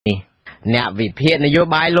អ្នកវិភាគនយោ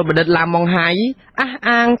បាយលោកបណ្ឌិតឡាម៉ុងហៃអះ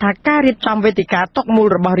អាងថាការរៀបចំវេទិកាតុកមូល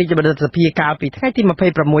របស់រាជបណ្ឌិតសភាកាលពីថ្ងៃទី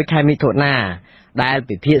26 ខែមិថុនាដែល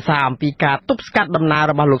ពិភាក្សាអំពីការទប់ស្កាត់ដំណើរ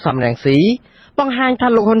របស់លោកសំរងស៊ីបង្ហាញថា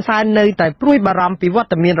លោកហ៊ុនសែននៅតែព្រួយបារម្ភពីវត្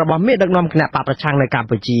តមានរបស់មេដឹកនាំគណៈបកប្រឆាំងនៅកម្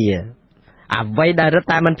ពុជាអ្វីដែលរឹត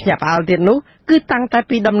តែមិនភ្ញាក់ផ្អើលទៀតនោះគឺតាំងតែ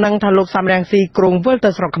ពីដំណឹងថាលោកសំរងស៊ីគ្រងវិលទៅ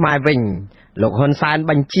ស្រុកខ្មែរវិញលោកហ៊ុនសែន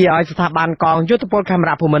បញ្ជាឲ្យស្ថាប័នកងយុទ្ធពលខេម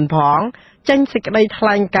រៈភូមិន្ទផងចេញសេចក្តីថ្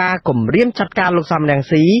លែងការណ៍គម្រាមចាត់ការលោកសំរង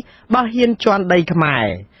ស៊ីបើហ៊ានជន់ដីខ្មែរ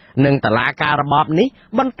និងតឡាការរបបនេះ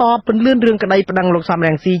បន្តពន្លឿនរឿងក្តីប្តឹងលោកសំរ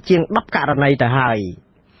ងស៊ីជាង10ករណីទៅហើយ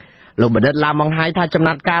លោកបណ្ឌិតឡាម៉ុងហៃថាចំ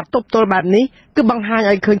ណាត់ការទប់ទល់បែបនេះគឺបង្ហាញ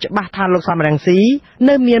ឲ្យឃើញច្បាស់ថាលោកសំរងស៊ី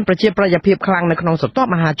នៅមានប្រជាប្រិយភាពខ្លាំងនៅក្នុងស្រទាប់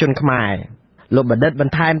មហាជនខ្មែរលោកបណ្ឌិតប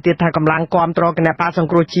ន្ថែមទៀតថាកម្លាំងគាំទ្រគណៈបកសង្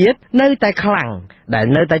គ្រោះជាតិនៅតែខ្លាំងដែល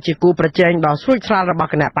នៅតែជាគូប្រជែងដ៏ស្រួចស្រាលរប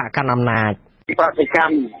ស់គណៈបកកណ្ដាលអំណាចប្រតិក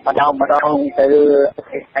ម្មម្ដងទៅ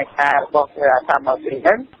ឯកការរបស់អាសាមកពីហ្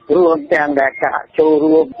នឹងរួមទាំងដែលការចូល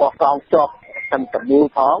រួមរបស់កងទ័ពទាំងមូល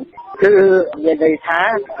ផងគឺមានន័យថារ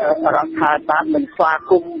ដ្ឋាភិបាលមិនស្វា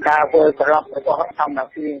គមន៍ការធ្វើក្របរបស់សំណា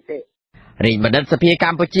ក់ស៊ីទេរាជបណ្ឌិតសភាក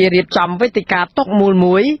ម្ពុជារៀបចំវេទិកាតុកមូល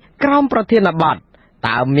មួយក្រោមប្រធានបទ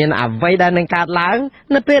តើមានអ្វីដែលនឹងកើតឡើង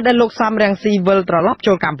នៅពេលដែលលោកសំរងស៊ីវិលត្រឡប់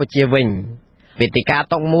ចូលកម្ពុជាវិញវេទិកា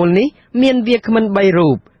តុកមូលនេះមានវាគ្មិន3រូ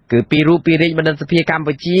បគឺ2រូបពីរាជបណ្ឌិតសភាកម្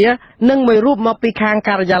ពុជានិង1រូបមកពីខាង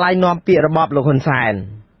ការិយាល័យនាំពាក្យរបបលោកហ៊ុនសែន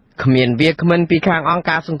គ្មានវាគ្មិនពីខាងអង្គ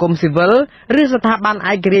ការសង្គមស៊ីវិលឬស្ថាប័ន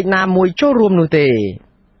ឯករាជ្យណាមួយចូលរួមនោះទេ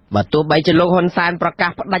បើទោះបីជាលោកហ៊ុនសែនប្រកា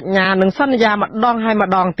សបដិញ្ញានិងសន្យាម្ដងហើយ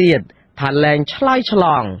ម្ដងទៀតថាលែងឆ្លើយឆ្ល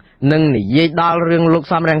ងនិងនិយាយដល់រឿងលោក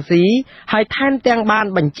សំរងស៊ីហើយថែមទាំងបាន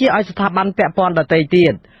បញ្ជាឲ្យស្ថាប័នពាក់ព័ន្ធដទៃទៀ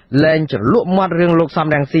តលែងជ្រលក់មាត់រឿងលោកសំ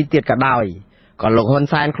រងស៊ីទៀតក៏ដោយក៏លោកហ៊ុន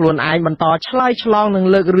សែនខ្លួនឯងបន្តឆ្លើយឆ្លងនឹង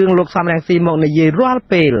លើករឿងលោកសំរងស៊ីមកនិយាយរាល់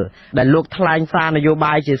ពេលដែលលោកថ្លែងសារនយោ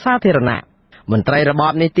បាយជាសាធារណៈមន្ត្រីរប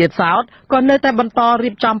បនេះទៀតសោតក៏នៅតែបន្តរៀ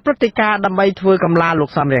បចំព្រឹត្តិការណ៍ដើម្បីធ្វើកម្លាលោក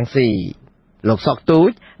សំរងស៊ីលោកសុកទូច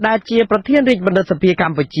ដែលជាប្រធានរាជបណ្ឌិតសភាក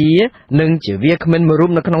ម្ពុជានិងជាវាគ្មិនមួយរូ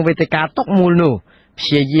បនៅក្នុងវេទិកាតុកមូលនោះព្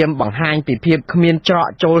យាយាមបង្ហាញពីភាពគ្មានច្រក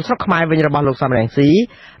ចូលស្រុកខ្មែរវិញរបស់លោកសំរងស៊ី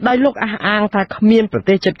ដោយលោកអះអាងថាគ្មានប្រ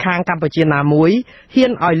ទេសជិតខាងកម្ពុជាណាមួយហ៊ា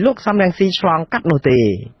នឲ្យលោកសំរងស៊ីឆ្លងកាត់នោះទេ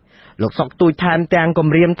លោកសុកទូចថែមទាំងគ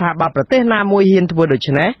ម្រាមថាបើប្រទេសណាមួយហ៊ានធ្វើដូ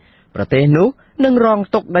ច្នេះប្រទេសនោះនឹងរង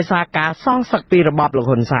ទុក្ខដោយសារការសងសឹកពីរបបលោក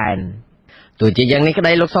ហ៊ុនសែនទោះជាយ៉ាងនេះក្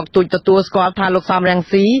តីលោកសុកទូចទទួលស្គាល់ថាលោកសំរង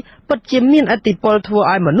ស៊ីពិតជាមានឥទ្ធិពលធ្វើ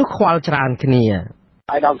ឲ្យមនុស្សខ្វល់ច្រើនគ្នា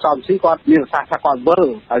ហើយដល់សំស៊ីគាត់មានប្រសាសន៍ថាគាត់វិល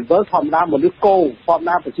ហើយវិលធម្មតាមនុស្សគោធម្ម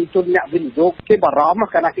តាប្រជាជនអ្នកវិនិយោគគេបារម្ភ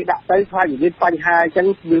កាលណាគេដាក់ទៅខ្លាចមានបញ្ហាអញ្ចឹង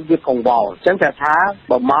វាកង្វល់អញ្ចឹងតែថា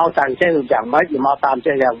បើមកតាមចេះយ៉ាងម៉េចមកតាម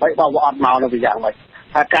ចេះយ៉ាងម៉េចបើអត់មកនៅយ៉ាងម៉េច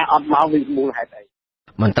ថាការអត់មកវាមូលហេតុអី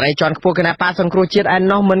មន្ត្រីជាន់ខ្ពស់គណៈបកសង្គ្រោះជាតិឯ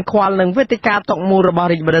ណោះមិនខ្វល់នឹងវេទិកាតុកមូលរបស់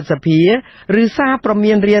រាជបណ្ឌិតសភាឬសារព្រ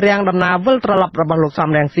មានរារាំងដំណើរវិលត្រឡប់របស់លោកសំ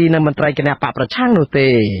រងស៊ីនិងមន្ត្រីគណៈបកប្រឆាំងនោះទេ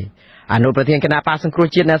អនុប្រធានគណៈបកសង្គ្រោះ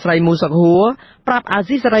ជាតិអ្នកស្រីមូសុកហួរប្រាប់អា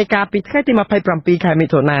ស៊ីសេរីកាលពីថ្ងៃទី27 ខែមិ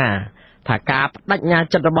ថុនាថាការបដិញ្ញា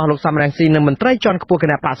ចិត្តរបស់លោកសំរងស៊ីនិងមន្ត្រីជាន់ខ្ពស់គ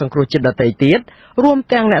ណៈបកសង្គ្រោះជាតិដទៃទៀតរួម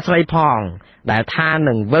ទាំងអ្នកស្រីផងដែលថា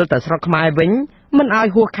នឹងវិលទៅស្រុកខ្មែរវិញមិនឲ្យ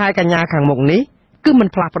ហួសខែកញ្ញាខាងមុខនេះគឺមិន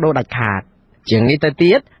ផ្លាស់ប្ដូរដាច់ខាតជាងនេះទៅ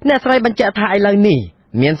ទៀតអ្នកស្រីបញ្ជាក់ថាឥឡូវនេះ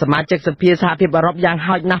មានសមាជិកសភាសហភាពអឺរ៉ុបយ៉ាង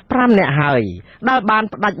ហោចណាស់5នាក់ហើយដែលបាន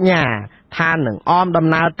បដិញ្ញាថានឹងអមដំ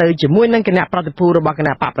ណើរទៅជាមួយនឹងគណៈប្រតិភូរបស់គ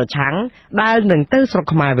ណៈបកប្រឆាំងដែលនឹងទៅស្រុក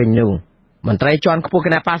ខ្មែរវិញនោះមន្ត្រីជាន់ខ្ពស់គ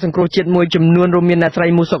ណៈបកសង្គ្រោះជាតិមួយចំនួនរួមមានអ្នកស្រី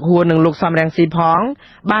មូសុកហួរនិងលោកសំរងស៊ីផង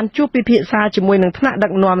បានជួបពិភាក្សាជាមួយនឹងថ្នាក់ដឹ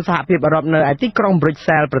កនាំសហភាពអឺរ៉ុបនៅឯទីក្រុងប្រុច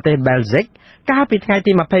សែលប្រទេសបែលហ្សិកកាលពីថ្ងៃ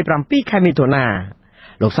ទី27 ខែមិថុនា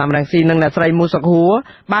លោកសំរងស៊ីនិងអ្នកស្រីមូសុកហួរ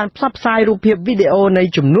បានផ្សព្វផ្សាយរូបភាពវីដេអូនៃ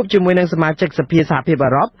ជំនួបជាមួយនឹងសមាជិកសភាសហភាពអឺ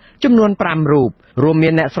រ៉ុបចំនួន5រូបរួមមា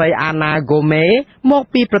នអ្នកស្រីអាណាហ្គូមេមក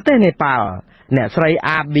ពីប្រទេសនេប៉ាល់អ្នកស្រី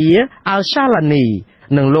អាប៊ីអាល់សាឡានី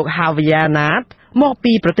និងលោកហាវីយ៉ាណាតមក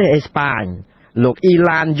ពីប្រទេសអេស្ប៉ាញលោកអ៊ី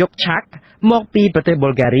ឡានយុកឆាក់មកពីប្រទេសប៊ុ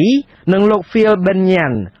លហ្គារីនិងលោកហ្វីលប៊ិនញ៉ា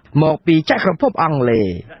នមកពីចក្រភពអង់គ្លេ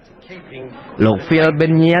សលោក Phil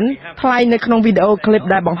Benyan ថ្លែងនៅក្នុងវីដេអូឃ្លីប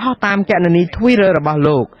ដែលបង្ហោះតាមគណនី Twitter របស់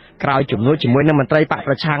លោកក្រោយជំនួបជាមួយនឹងមន្ត្រីបក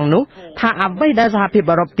ប្រឆាំងនោះថាអ្វីដែលសហភាព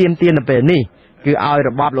អឺរ៉ុបទាមទារនៅពេលនេះគឺឲ្យរ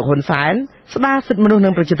បបលោកហ៊ុនសែនស្ដារសិទ្ធិមនុស្សនិ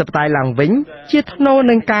ងប្រជាធិបតេយ្យឡើងវិញជាថ្នូរ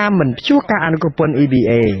នឹងការមិនព្យួរការអនុគ្រោះពន្ធ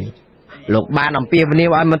EBA លោកបានអំពាវនា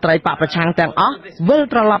វឲ្យមន្ត្រីបកប្រឆាំងទាំងអស់វិល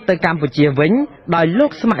ត្រឡប់ទៅកម្ពុជាវិញដោយលោ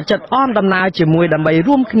កស្ម័គ្រចិត្តអមដំណើរជាមួយដើម្បី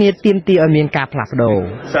រួមគ្នាទាមទារឲ្យមានការផ្លាស់ប្ដូរ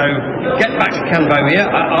So get back to Cambodia.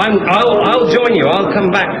 I'll join you. I'll come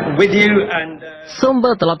back with you and សូមវិ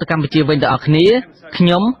លត្រឡប់ទៅកម្ពុជាវិញទាំងអស់គ្នាខ្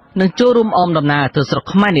ញុំនឹងចូលរួមអមដំណើរទៅស្រុក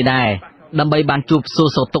ខ្មែរនេះដែរដើម្បីបានជួបសួរ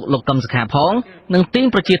សុខទុក្ខលោកកឹមសុខាផងនិងទីម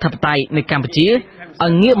ប្រជាធិបតេយ្យនៅកម្ពុជា ឲ្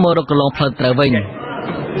យងាកមករកកន្លងផ្លូវត្រូវវិញ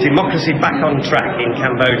Democracy back on track in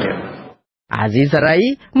Cambodia. អាស៊ីសេរី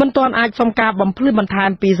មិនទាន់អាចសុំការបំភ្លឺបន្ថែម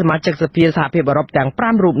ពីសមាជិកសភាសហភាពអឺរ៉ុបទាំង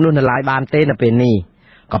5រូបនោះនៅឡើយបានទេនៅពេលនេះ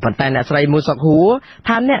ក៏ប៉ុន្តែអ្នកស្រីមូសុកហួរ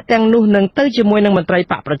ថាអ្នកទាំងនោះនឹងទៅជាមួយនឹងមន្ត្រី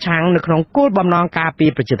បកប្រឆាំងនៅក្នុងគោលបំណងការពា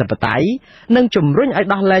រប្រជាធិបតេយ្យនិងជំរុញឲ្យ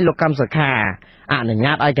ដោះលែងលោកកម្មសុខាអនុញ្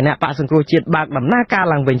ញាតឲ្យគណៈបកសង្គ្រោះជាតិបើកដំណើរការ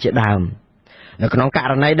ឡើងវិញជាដើមនៅក្នុងក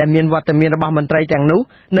រណីដែលមានវត្តមានរបស់មន្ត្រីទាំងនោះ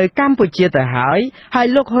នៅកម្ពុជាទៅហើយ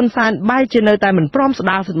លោកហ៊ុនសែនបែរជានៅតែមិនព្រមស្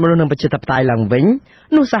ដារសិទ្ធិមនុស្សនិងប្រជាធិបតេយ្យឡើងវិញ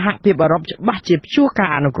នោះសហភាពអឺរ៉ុបច្បាស់ជាព្យួរការ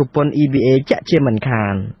អនុគ្រោះពន្ធ EBA ជាក់ជាមិនខា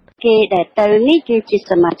នគេដែលទៅនេះគឺជា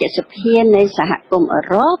សមាជិកសភានៃសហគមន៍អឺ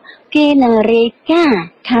រ៉ុបគេនឹងរាយការណ៍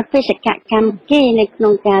ថាបេសកកម្មគេនៅក្នុ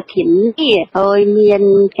ងការធានាឲ្យមាន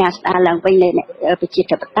ការស្ដារឡើងវិញនៃប្រជា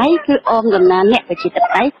ធិបតេយ្យគឺអមដំណើរអ្នកប្រជាធិប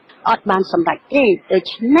តេយ្យអត់បានសម្រេចទេដូ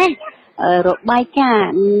ច្នេះរបាយការ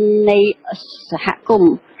ណ៍នៃសហគម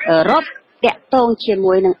ន៍អឺរ៉ុបតាក់ទងជា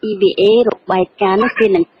មួយនឹង EBA របាយការណ៍នេះគេ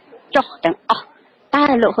នឹងចុះទាំងអស់តើ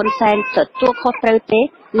លោកហ៊ុនសែនទទួលខុសត្រូវទេ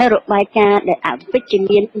នៅរបាយការណ៍ដែលអវិជ្ជ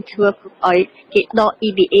មានធ្វើឲ្យគេដក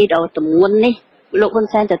EBA ដល់ទម្ងន់នេះលោកហ៊ុន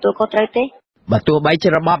សែនទទួលខុសត្រូវទេបើទោះបីជា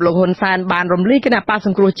របបលោកហ៊ុនសែនបានរំលាយគណៈបកស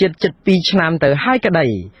ង្គ្រោះជាតិជិត2ឆ្នាំទៅហើយក្តី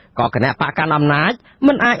ក៏គណៈបកកាន់អំណាច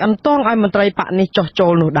មិនអាចអន្តងឲ្យមន្ត្រីបកនេះចុះចូ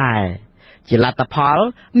លនោះដែរជាលទ្ធផល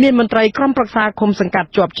មានមន្ត្រីក្រុមប្រឹក្សាឃុំសង្កាត់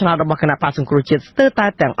ជាប់ឆ្នោតរបស់គណៈបកសង្គ្រោះជាតិស្ទើរតែ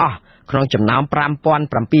ទាំងអស់ក្នុងចំណោម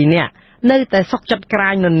 5007 នាក់នៅតែសុកចិត្តក្រា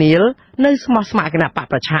ញននៀលនៅស្មោះស្ម័គ្រគណៈបក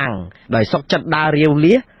ប្រឆាំងដោយសុកចិត្តដើររាវ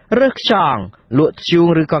លៀសរើសខ្យងលក់ធ្យូង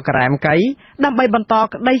ឬក៏ក្រែមកៃដើម្បីបន្ត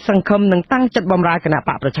ក្តីសង្ឃឹមនិងតាំងចិត្តបម្រើគណៈប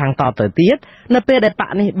កប្រឆាំងតទៅទៀតនៅពេលដែលប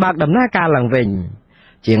កនេះបើកដំណើរការឡើងវិញ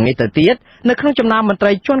ជាងនេះទៅទៀតនៅក្នុងចំណោមមន្ត្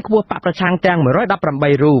រីជាន់ខ្ពស់បកប្រឆាំងទាំង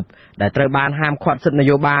118រូបដែលត្រូវបានហាមឃាត់សិទ្ធិន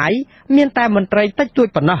យោបាយមានតែមន្ត្រីតិចតួច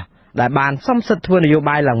ប៉ុណ្ណោះដែលបានសំសិទ្ធធ្វើនយោ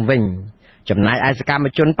បាយឡើងវិញចំណែកឯសកម្ម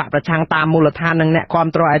ជនបកប្រឆាំងតាមមូលដ្ឋាននិងអ្នកគាំ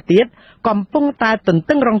ទ្រឯទៀតកំពុងតែទន្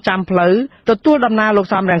ទឹងរង់ចាំផ្លូវទទួលដំណើរលោក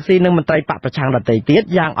សំរងស៊ីនិងមន្ត្រីបកប្រឆាំងដទៃទៀត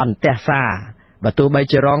យ៉ាងអន្ទះសារបើទោះបី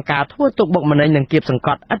ជារងការធ្វើទុកបុកម្នេញនិងគៀបសង្ក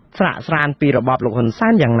ត់ឥតស្រាកស្រានពីរបបលោកហ៊ុនសែ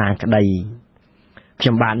នយ៉ាងណាក្តីខ្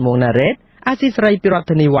ញុំបាទមួងណារ៉េតអាស៊ីសេរីពីរដ្ឋ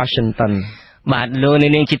ធានី Washington បាទលោក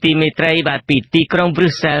នាងជាទីមេត្រីបាទពីទីក្រុងប្រ៊ុ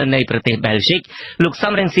យសែលនៃប្រទេសបែលហ្សិកលោក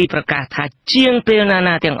សំរងស៊ីប្រកាសថាជាងពេល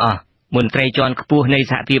ណាទាំងអស់មន្ត្រីជាន់ខ្ពស់នៃ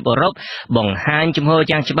សហភាពអឺរ៉ុបបង្ហាញជំហរ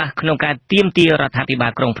យ៉ាងច្បាស់ក្នុងការទាមទាររដ្ឋាភិបា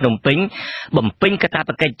លក្រុងភ្នំពេញបំពេញកាត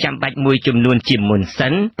ព្វកិច្ចចាំបាច់មួយចំនួនជាមុនសិ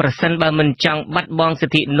នប្រសិនបើមិនចង់បាត់បង់សិ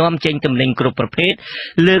ទ្ធិនាំចេញទំនិញគ្រប់ប្រភេទ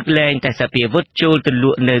លើកលែងតែសភាវុធចូលទៅល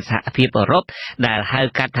ក់នៅសហភាពអឺរ៉ុបដែលហៅ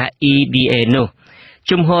កាត់ថា EBA នោះ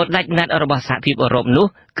ជំហរដាច់ណាត់របស់សហភាពអឺរ៉ុបនោះ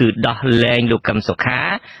គឺដោះលែងលោកកឹមសុខា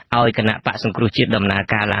ឲ្យគណៈបកសង្គ្រោះជាតិដំណើរ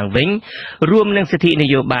ការឡើងវិញរួមនឹងសិទ្ធិន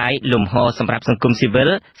យោបាយលំហសម្រាប់សង្គមស៊ីវិល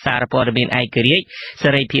សារព័ត៌មានឯករាជ្យសេ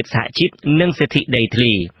រីភាពសហជីពនិងសិទ្ធិដីធ្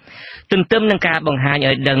លីទន្ទឹមនឹងការបង្ហាញ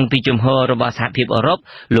ឲ្យដឹងពីជំហររបស់សហភាពអឺរ៉ុប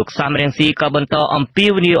លោកសំរងស៊ីក៏បន្តអំពា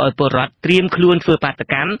វនាវឲ្យពលរដ្ឋត្រៀមខ្លួនធ្វើបាត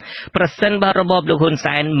កម្មប្រសិនបើរបបលោកហ៊ុន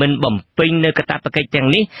សែនមិនបំពេញនៅកាតព្វកិច្ចទាំង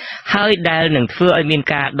នេះហើយដែលនឹងធ្វើឲ្យមាន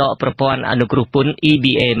ការដកប្រព័ន្ធអនុគ្រោះពន្ធ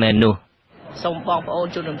EBA មែននោះសូមបងប្អូន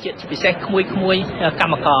ជនរួមជាតិជាពិសេសក្មួយក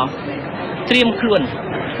ម្មករត្រៀមខ្លួន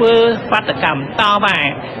ធ្វើបាតកម្មតវ៉ា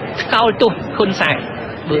ស្កោលទោសហ៊ុនសែន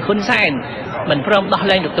បើហ៊ុនសែនមិនព្រមដោះ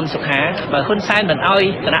លែងលោកកឹមសុខាបើហ៊ុនសែនមិនអោយ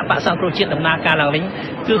គណៈបកសង្គ្រោះជាតិដំណើរការឡើងវិញ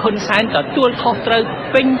គឺហ៊ុនសែនទទួលខុសត្រូវ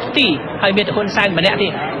ពេញទីហើយមានតែហ៊ុនសែនម្នាក់ទេ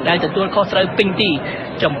ដែលទទួលខុសត្រូវពេញទី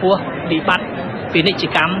ចំពោះវិបត្តិពាណិជ្ជ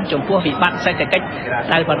កម្មចំពោះវិបត្តិសេដ្ឋកិច្ច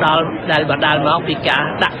ដែលបណ្ដាលមកពីការ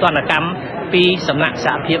ដាក់ទណ្ឌកម្មពីសំណាក់ស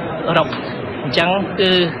ហភាពអឺរ៉ុបអញ្ចឹង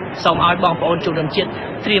គឺសូមឲ្យបងប្អូនជនរួមជាតិ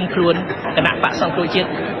ត្រៀមខ្លួនគណៈបកសង្គ្រោះជាតិ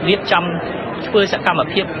រៀបចំធ្វើសកម្ម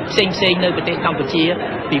ភាពផ្សេងនៅប្រទេសកម្ពុជា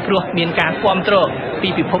ពីព្រោះមានការគាំទ្រពី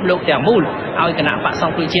ពិភពលោកទាំងមូលឲ្យគណៈបកស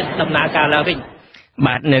ង្គ្រោះជាតិដំណើរការឡើងវិញ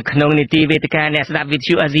បាទនៅក្នុងនីតិវេទិកាអ្នកស្ដាប់វិទ្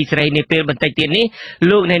យុអាស៊ីសេរីនាពេលបន្តិចទៀតនេះ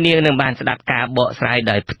លោកអ្នកនាងនឹងបានស្ដាប់ការបកស្រាយ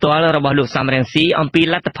ដោយផ្ទាល់របស់លោកសំរងស៊ីអំពី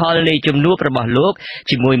លទ្ធផលនៃជំនួបរបស់លោក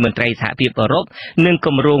ជាមួយមន្ត្រីសហភាពអឺរ៉ុបនិងគ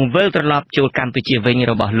ម្រោងវិលត្រឡប់ចូលកម្ពុជាវិញ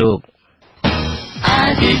របស់លោកអា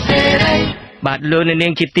ស៊ីសេរីបាទលោកអ្នកនា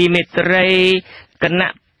ងជាទីមេត្រីគណៈ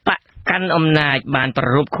បកកាន់អំណាចបានប្រា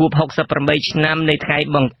រព្ធខួប68ឆ្នាំនៃថ្ងៃ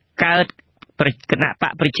បង្កើតគណៈប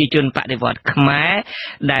កប្រជាជនបដិវត្តន៍ខ្មែរ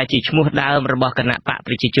ដែលជាឈ្មោះដើមរបស់គណៈបក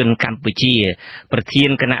ប្រជាជនកម្ពុជាប្រធាន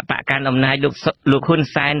គណៈបកកាន់អំណាចលោកហ៊ុន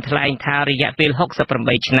សែនថ្លែងថារយៈពេល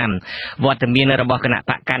68ឆ្នាំវត្តមានរបស់គណៈ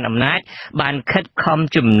បកកាន់អំណាចបានខិតខំ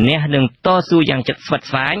ជំនះនិងតស៊ូយ៉ាងជិតស្វិត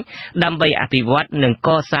ស្វាញដើម្បីអភិវឌ្ឍនិងក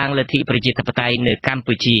សាងលទ្ធិប្រជាធិបតេយ្យនៅកម្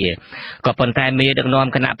ពុជាក៏ប៉ុន្តែមេដឹកនាំ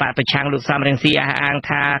គណៈបកប្រឆាំងលោកសំរងស៊ីអះអាង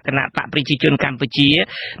ថាគណៈបកប្រជាជនកម្ពុជា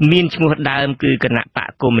មានឈ្មោះដើមគឺគណៈបក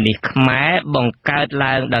កុម្មុយនីសខ្មែរបង្កើត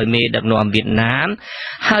ឡើងដោយមេដឹកនាំវៀតណាម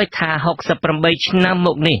ហើយថា68ឆ្នាំម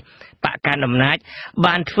កនេះបកកាន់អំណាច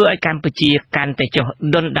បានធ្វើឲ្យកម្ពុជាកាន់តែចុះ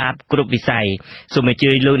ដុនដាបគ្រប់វិស័យសូមអញ្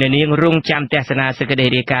ជើញលោកអ្នកនាងរងចាំទស្សនាសេចក្តី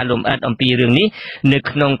រាយការណ៍លម្អិតអំពីរឿងនេះនៅ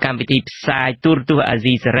ក្នុងកម្មវិធីផ្សាយទូរទស្សន៍អា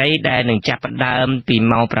ស៊ីសេរីដែលនឹងចាប់ផ្ដើមពី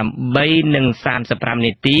ម៉ោង 8:35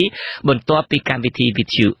 នាទីបន្ទាប់ពីកម្មវិធីវិ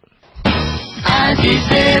ទ្យុអាស៊ី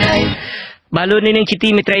សេរីបាទលោកនាងជាទី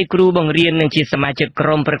មេត្រីគ្រូបង្រៀននិងជាសមាជិកក្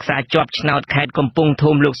រុមប្រឹក្សាជាប់ឆ្នោតខេត្តកំពង់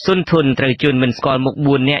ធំលោកសុនធុនត្រូវជន់មិនស្គាល់មុខ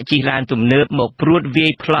4នាក់ជិះឡានទំនើបមកព្រួតវា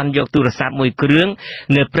យប្លន់យកទូរស័ព្ទមួយគ្រឿង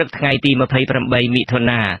នៅព្រឹកថ្ងៃទី28មិថុ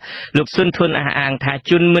នាលោកសុនធុនអះអាងថា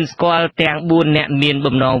ជនមិនស្គាល់ទាំង4នាក់មាន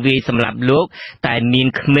បំណងវាយសម្លាប់លោកតែមាន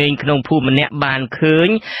ក្មេងក្នុងភូមិម្នាក់បានឃើញ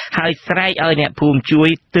ហើយស្រែកឲ្យអ្នកភូមិជួយ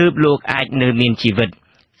ទើបលោកអាចនៅមានជីវិត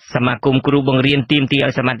សមាគមគ្រូបង្រៀនទាមទារ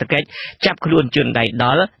ឲ្យសមត្ថកិច្ចចាប់ខ្លួនជនដៃដ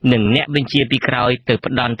ល់និងអ្នកបញ្ជាពីក្រោយទៅ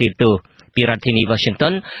ផ្ដន់ទោសពីរដ្ឋធានី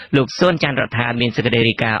Washington លោកសុនច័ន្ទរដ្ឋាមានសេចក្តី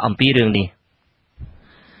រាយការណ៍អំពីរឿងនេះ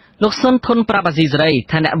លោកសុនធុនប្រាប់អាស៊ីសេរី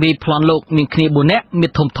ថាអ្នកវាយប្លន់លោកមានគ្នា4នាក់មា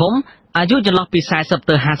នធំអាយុចន្លោះពី40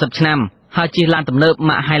ទៅ50ឆ្នាំហើយជិះឡានទំនើប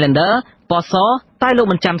Mack Highlander ពណ៌សតែលោក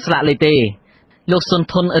មិនចាំស្លាកលេខទេលោកសុន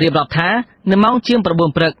ធុនរៀបរាប់ថានៅម៉ោងជាង9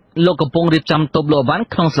ព្រឹកលោកកំពុងរៀបចំតូបលអវ៉ាន់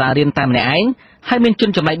ក្នុងសាលារៀនតែម្នាក់ឯងហើយមានជន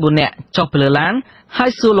ចម្លែក4នាក់ចុះពីលើឡានហើយ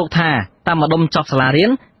សួរលោកថាតាមម្ដុំចុះសាលារៀន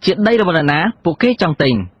ជាដីរបស់អ្នកណាពួកគេចង់ទិ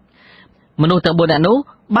ញមនុស្សទាំង4នាក់នោះ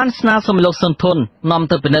បានស្នើសុំលោកសុនធុននាំ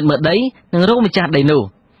ទៅពិនិត្យមើលដីនិងរកម្ចាស់ដីនោះ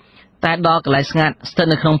តែដល់កន្លែងស្ងាត់ស្ថិត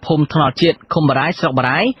នៅក្នុងភូមិថ្នល់ជាតិឃុំបារាយស្រុកបា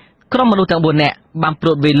រាយក្រុមមនុស្សទាំង4នាក់បានព្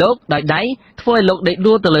រួតវាយលោកដោយដៃធ្វើឲ្យលោកដេក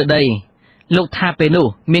ដួលទៅលើដីលោកថាពេលនោះ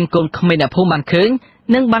មានកូនក្មេងអ្នកភូមិបានឃើញ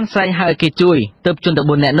និងបានស្រែកហៅឲ្យគេជួយទើបជនទាំង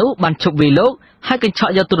4នាក់នោះបានឈប់វាយលោកហើយកញ្ឆ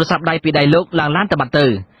ក់យកទូរស័ព្ទដៃពីដៃលោកឡើងឡានទៅបាត់ទៅ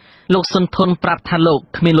លោកសុនធុនប្រាប់ថាលោក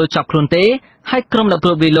គ្មានលុយចាប់ខ្លួនទេហើយក្រុមអ្នកព្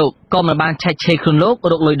រួតវាយលោកក៏មិនបានឆែកឆេរខ្លួនលោក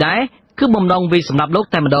រកលុយដែរគឺបំណងវាយសម្លាប់លោក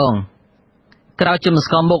តែម្ដងក្រោយជនមិន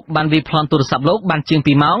ស្គាល់មុខបានវាយប្លន់ទូរស័ព្ទលោកបានជាង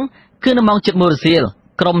2ម៉ោងគឺនៅម៉ោង 7:00 រសៀល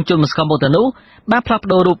ក្រុមជនមិនស្គាល់មុខទៅនោះបានផ្លាស់ប្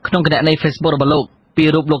ដូររូបក្នុងគណនី Facebook របស់លោកពី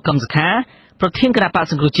រូបលោកកឹមសុខាប្រធានគណៈបក្ស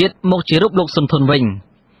សង្គ្រោះជាតិមកជារូបលោកសុនធុនវិញ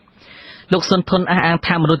លោកសុនធុនអះអាង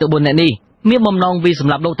ថាមនុស្សទាំង4នាក់នេះមានបំណងវាយស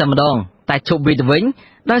ម្លាប់លោកតែម្ដងតែឈប់វាយទៅវិញ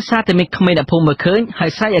ដោយសារតែមានក្មេងអ្នកភូមិមើលឃើញហើយ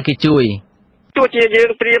ស្រែកឲ្យគេជួយទោះជាយើង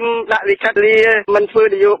ត្រៀមដាក់លិខិតលាមិនធ្វើ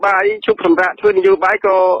នយោបាយជប់សម្រាប់ធ្វើនយោបាយ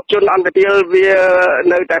ក៏ជនអន្តរជាតិវា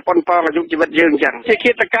នៅតែប៉ុនប៉ងអាយុជីវិតយើងអញ្ចឹងជា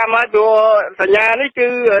ឃាតកម្មហើយព្រោះសញ្ញានេះគឺ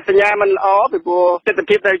សញ្ញាមិនល្អពីព្រោះទស្សនវិជ្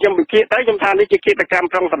ជាដែលខ្ញុំវិភាគទៅខ្ញុំថានេះជាឃាតកម្ម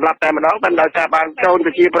ប្រងសម្រាប់តែម្ដងបានដោយសារបានកូន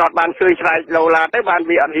ប្រជាប្រដ្ឋបានឃើញស្រែកលោឡាទៅបាន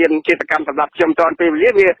វាអត់ហ៊ានឃាតកម្មសម្រាប់ខ្ញុំតនពេលវេ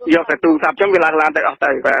លាវាយកតែទូរស័ព្ទខ្ញុំវាឡើងឡានទៅអស់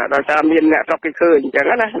ទៅបាទដោយសារមានអ្នកស្រុកគេឃើញអញ្ចឹង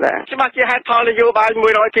ណាច្បាស់ជាហេតុផលនយោបាយ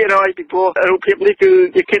 100% ពីព្រោះរូបភាពនេះគឺ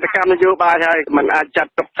ជាឃាតកម្មនយោបាយហើយมันអាចចា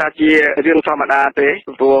ត់ទុកថាជារឿងធម្មតាទេ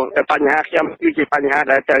ព្រោះបញ្ហាខ្ញុំគឺជាបញ្ហា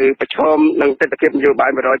ដែលទៅប្រឈមនឹងទស្សនវិជ្ជានយោបាយ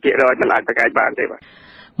 100% มันអាចប្រកែកបានទេបាទ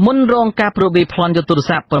មុនរងការព្រួតវាយប្លន់យកទូរ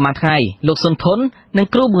ស័ព្ទប្រហែលថ្ងៃលោកសុនធុននិង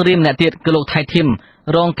គ្រូបង្រៀនម្នាក់ទៀតគឺលោកថៃធីម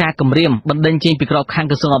រងការគំរាមបណ្តេញចេញពីក្របខ័ណ្ឌ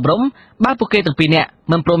ក្រសួងអប់រំបើពួកគេទាំងពីរនាក់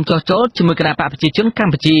មិនព្រមចុះចូលជាមួយគណៈបកប្រជាជនក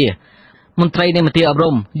ម្ពុជាមន្ត្រីនៃមន្ទីរអប់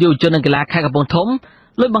រំយុវជននិងកីឡាខេត្តកំពង់ធំ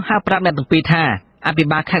លួចបង្ហើបប្រាប់អ្នកទាំងពីរថាអភិ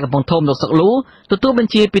បាលខេត្តកំពង់ធំលោកសុកលូទទួលប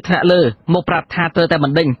ញ្ជាពីថ្នាក់លើមកប្រាប់ថាត្រូវតែប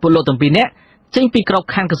ណ្តេញពលលោកទាំងពីរនាក់ចេញពីក្រប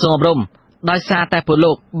ខ័ណ្ឌក្រសួងអប់រំដោយសារតែពល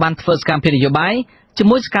លោកបានធ្វើសកម្មភាពនយោបាយជា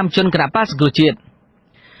មួយសកម្មជនគណបក្សសង្គ្រោះជាតិ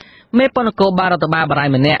មេប៉ុនគរបាលរដ្ឋបាលបារាយ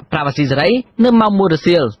ម្នាក់ប្រាប់អាស៊ីសេរីនៅម៉ោង 1 រ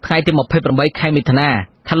សៀលថ្ងៃទី28 ខែមិថុនា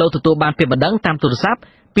ថាលោកទទួលបានពាក្យបណ្ដឹងតាមទូរស័ព្ទ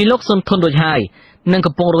ពីលោកសុនធុនរួចហើយនិង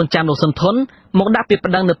កំពុងរងចាំលោកសុនធុនមកដាក់ពាក្យប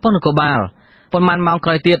ណ្ដឹងនៅប៉ុនគរបាលប៉ុន្មានម៉ោងក្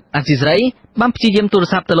រោយទៀតអាស៊ីសេរីបានព្យាយាមទូរ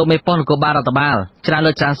ស័ព្ទទៅលោកមេប៉ុនគរបាលរដ្ឋបាលច្រើន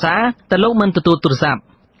លើកច្រើនសារតែលោកមិនទទួលទូរស័ព្ទ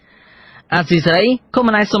អាស៊ីសេរីក៏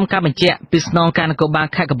មិនអាចសុំការបញ្ជាក់ពីស្នងការនគរបាល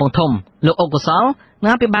ខេត្តកំពង់ធំលោកអុកកសលនិ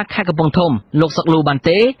ងអភិបាលខេត្តកំពង់ធំលោកសុកលូបាន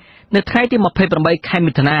ទេនៅថ្ងៃទី28 ខែ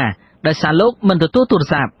មិថុនាដោយសារលោកមិនទទួលទូរ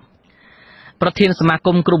ស័ព្ទប្រធានសមាគ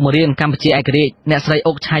មគ្រូបង្រៀនកម្ពុជាឯករាជ្យអ្នកស្រី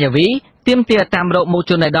អុកឆាយាវីទាមទារតាមរកមក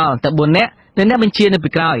ជនឯដល់តែ4នាក់និងអ្នកបញ្ជានៅពី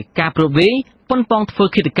ក្រោយការព្រួតវាយប៉ុនប៉ងធ្វើ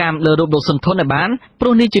ឃាតកម្មលើរូបលោកសុនធុនឲ្យបានព្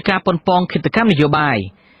រោះនេះជាការប៉ុនប៉ងឃាតកម្មនយោបាយ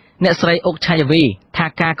អ្នកស្រីអុកឆាយាវីថា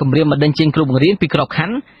ការគម្រាមបណ្តេញចេញគ្រូបង្រៀនពីក្របខ័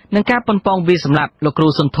ណ្ឌនិងការប៉ុនប៉ងវាសម្លាប់លោកគ្រូ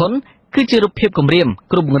សុនធុនគឺជារូបភាពគម្រាម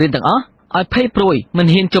គ្រូបង្រៀនទាំងអស់ឲ្យភ័យព្រួយមិន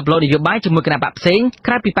ហ៊ានជប់លោនយោបាយជាមួយគណៈបកផ្សេង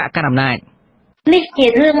ក្រៅពីបកកណ្ដាលអំណាច នេះជា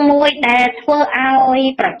រឿងមួយដែលធ្វើឲ្យ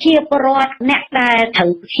ប្រជាពលរដ្ឋអ្នកដែលត្រូ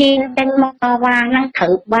វហ៊ានចេញមកតវ៉ានឹងត្រូ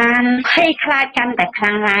វបានភ័យខ្លាចកាន់តែខ្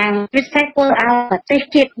លាំងឡើងពិសេសធ្វើឲ្យប្រទេស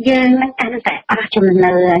ជាតិយើងនឹងកាន់តែអស់ជំ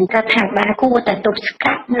នឿរដ្ឋាភិបាលគួរតែទប់ស្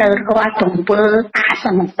កាត់នៅរាល់ទង្វើអស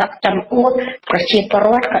ន្តិសុខចំពោះប្រជាពលរ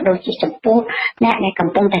ដ្ឋក៏ដូចជាចំពោះអ្នកដែលកំ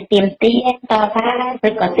ពុងតែទាមទារតវ៉ា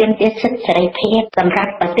ឬក៏ទាមទារសិទ្ធិសេរីភាពសម្រា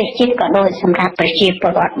ប់ប្រទេសជាតិក៏ដូចសម្រាប់ប្រជាព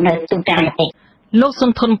លរដ្ឋនៅទូទាំងប្រទេសលោកសុ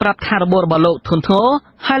នធនប្រាប់ថារបបរបស់លោកធនធ្ងរ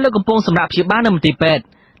ហើយលោកកំពុងសម្រាប់ព្យាបាលនៅមន្ទីរពេទ្យ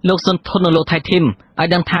លោកសុនធននិងលោកថៃធីមឲ្យ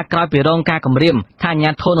ដឹងថាក្រោយពីរងការគំរាមថាអាជ្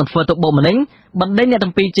ញាធរនឹងធ្វើទុកបុកម្នេញបណ្ដេញអ្នក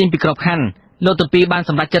ទាំងពីរចេញពីក្របខ័ណ្ឌលោកទាំងពីរបាន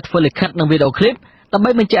សម្រេចចិត្តធ្វើលិខិតនិងវីដេអូឃ្លីបដើម្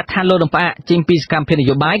បីបញ្ជាក់ថាលោកនឹងផ្អាកចេញពីសកម្មភាពន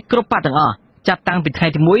យោបាយគ្រប់បកទាំងអស់ចាប់តាំងពីថ្ងៃ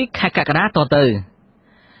ទី1ខែកក្កដាតទៅ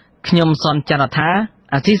ខ្ញុំសនចន្ទថា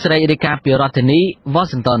អាស៊ីសេរីរាយការណ៍ពីរដ្ឋធានីវ៉ា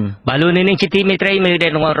ស៊ីនតោនបាទលោកនាងជាទីមេត្រីមេដឹ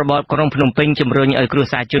កនាំរបបក្រុងភ្នំពេញជំរុញឲ្យគ្រួ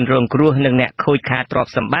សារជនរងគ្រោះនិងអ្នកខូចខាតទ្រព្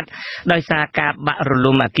យសម្បត្តិដោយសារការបាក់រ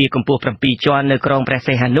លំអគារកម្ពស់7ជាន់នៅក្រុងព្រះ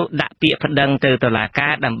សីហនុដាក់ពាក្យប្តឹងទៅតុលាកា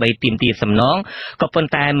រដើម្បីទាមទារសំណងក៏ប៉ុន្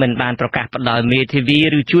តែមិនបានប្រកាសផ្ដល់មេធាវី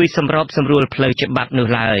ឬជួយសម្របសម្រួលផ្លូវច្បាប់នោះ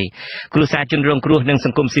ឡើយគ្រួសារជនរងគ្រោះនិងស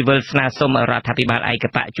ង្គមស៊ីវិលស្នើសុំរដ្ឋាភិបាលឯក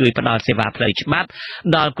បកជួយផ្ដល់សេវាផ្លូវច្បាប់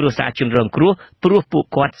ដល់គ្រួសារជនរងគ្រោះព្រោះពួក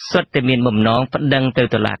គាត់សុទ្ធតែមានបំណងប្តឹងទៅ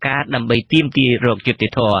តុលាការដើម្បីទាមទាររកយុត្តិ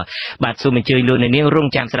ធម៌បាទសូមអញ្ជើញលោកអ្នកនាងរង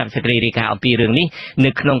ចាំស្ដាប់សេចក្តីរាយការណ៍អំពីរឿងនេះនៅ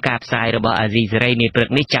ក្នុងការផ្សាយរបស់អាស៊ីសេរីនាព្រឹក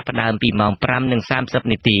នេះចាប់ផ្ដើមពីម៉ោង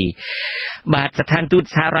 5:30 នាទីបាទស្ថានទូត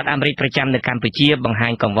សហរដ្ឋអាមេរិកប្រចាំនៅកម្ពុជាបង្ហា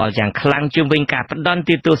ញកង្វល់យ៉ាងខ្លាំងជុំវិញការផ្ដន់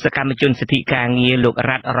ទោសកម្មជនសិទ្ធិការងារលោក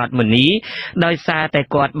រតរតមុនីដោយសារតែ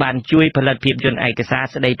គាត់បានជួយផលិតភាពយន្តឯកសារ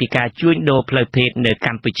ស្ដីពីការជួញដូរផ្លូវភេទនៅក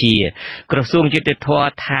ម្ពុជាក្រសួងយុតិធធម៌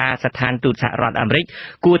ថាស្ថានទូតសហរដ្ឋអាមេរិក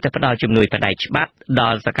គួរតែផ្ដល់ជំនួយផ្នែកច្បាប់ដ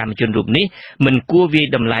ល់សកម្មជនរូបនេះមិនគួរវាយ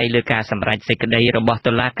តម្លៃលើការសម្រេចសេចក្តីរបស់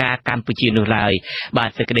តុលាការកម្ពុជានោះឡើយបាទ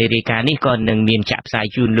សេចក្តីរាយការណ៍នេះក៏នឹងមានចាក់ផ្សាយ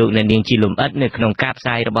ជូនលោកអ្នកនាងជាលម្អិតនៅក្នុងការផ្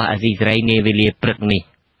សាយរបស់អាស៊ីសេរីនាវេលាព្រឹកនេះ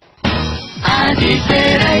អាស៊ីសេ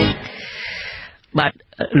រីបាទ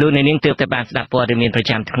លោកអ្នកនាងទើបតែបានស្ដាប់ព័ត៌មានប្រ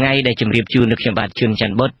ចាំថ្ងៃដែលជម្រាបជូននៅខ្ញុំបាទជួនច័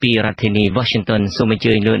ន្ទបុតពីរដ្ឋធានី Washington សូមអញ្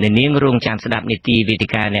ជើញលោកអ្នកនាងរងចាំស្ដាប់នីតិវេទិ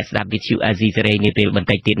កាអ្នកស្ដាប់វិទ្យុអាស៊ីសេរីនាពេលបន្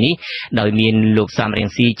តិចទៀតនេះដោយមានលោកសំរៀង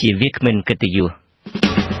ស៊ីជាវាគ្មិនកិត្តិយស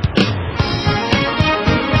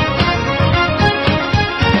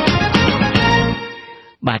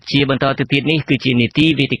បាទជាបន្តទៅទៀតនេះគឺជានីតិ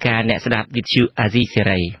វេទិកាអ្នកស្ដាប់វិទ្យុអាស៊ីសេ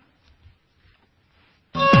រី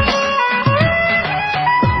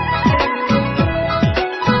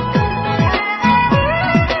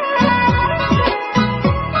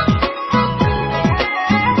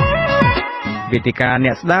វេទិកាអ្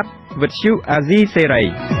នកស្ដាប់វិទ្យុអាស៊ីសេរី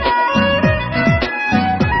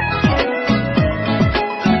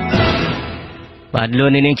បាទលោក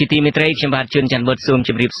អ្នកនាងជាទីមេត្រីខ្ញុំបាទជួនច័ន្ទបុតសូមជ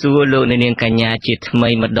ម្រាបសួរលោកអ្នកនាងកញ្ញាជាថ្មី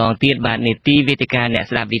ម្ដងទៀតបាទនីតិវេទិកាអ្នក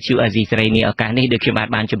ស្ដាប់វិទ្យុអាស៊ីសេរីនេះឱកាសនេះដូចខ្ញុំបាទ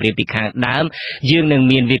បានជម្រាបពីខាងដើមយើងនឹង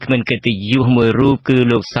មានវាគ្មិនកិត្តិយសមួយរូបគឺ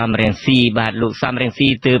លោកសំរៀងស៊ីបាទលោកសំរៀងស៊ី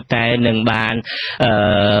ទើបតែនឹងបាន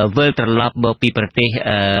វិលត្រឡប់មកពីប្រទេស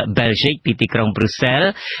បែលហ្សិកពីទីក្រុងប្រ៊ុយសែល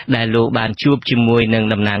ដែលលោកបានជួបជាមួយនឹង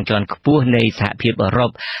តំណាងជាន់ខ្ពស់នៃសហភាពអឺរ៉ុប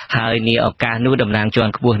ហើយនាឱកាសនោះតំណាងជា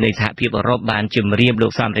ន់ខ្ពស់នៃសហភាពអឺរ៉ុបបានជម្រាបលោ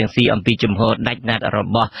កសំរៀងស៊ីអំពីជំហរដាច់ណាត់រ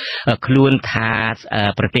បស់ខ្លួនថា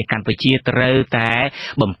ប្រទេសកម្ពុជាត្រូវតែ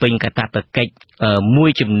បំពេញកាតព្វកិច្ចមួយ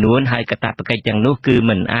ចំនួនហើយកាតព្វកិច្ចទាំងនោះគឺ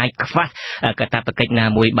មិនអាចខ្វះកាតព្វកិច្ចណា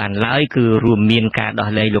មួយបានឡើយគឺរួមមានការដោះ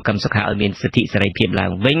លែងលោកកឹមសុខាឲ្យមានសិទ្ធិសេរីភាពឡើ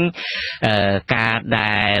ងវិញការ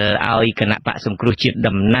ដែលឲ្យគណៈបកសង្គ្រោះជាតិ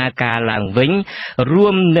ដំណើរការឡើងវិញរួ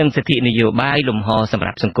មនឹងសិទ្ធិនយោបាយលំហសម្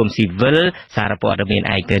រាប់សង្គមស៊ីវិលសារព័ត៌មាន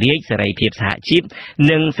ឯករាជ្យសេរីភាពសហជីព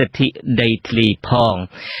និងសិទ្ធិដីធ្លីផង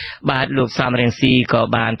បាទលោកសំរៀងស៊ីក៏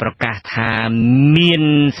បានប្រកាសថាមាន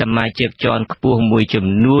សមាជិកជាន់ខ្ពស់មួយចំ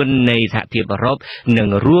នួននៃសហភាពអឺរ៉ុបនឹង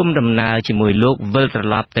រួមដំណើរជាមួយលោកវិលត្រ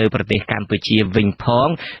ឡប់ទៅប្រទេសកម្ពុជាវិញផង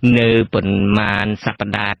នៅប៉ុន្មានសប្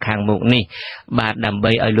តាហ៍ខាងមុខនេះបាទដើម្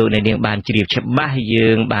បីឲ្យលោកអ្នកនាងបានជ្រាបច្បាស់យើ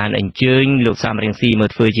ងបានអញ្ជើញលោកសំរៀងស៊ីមក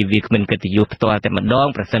ធ្វើជាវាគ្មិនកិត្តិយសផ្ទាល់តែម្ដង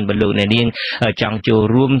ប្រសិនបើលោកអ្នកនាងចង់ចូល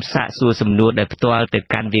រួមសាកសួរសំណួរដែលផ្ទាល់ទៅ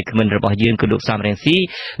កាន់វាគ្មិនរបស់យើងគឺលោកសំរៀងស៊ី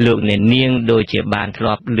លោកអ្នកនាងដូចជាបានធ្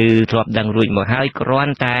លាប់ដឹងរួចមកហើយគ្រា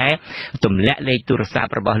ន់តែទម្លាក់លេខទូរស័ព្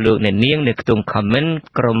ទរបស់លោកអ្នកនាងនៅក្នុង comment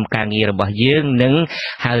ក្រុមការងាររបស់យើងនឹង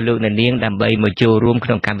ហៅលោកអ្នកនាងដើម្បីមកចូលរួមក្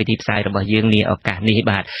នុងកម្មវិធីផ្សាយរបស់យើងនាឱកាសនេះ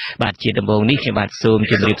បាទជាដំបូងនេះខ្ញុំបាទសូម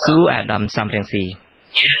ជម្រាបសួរអាដាមសំរៀងស៊ី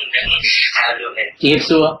យើងនឹងហៅលោកអ្នកជម្រាប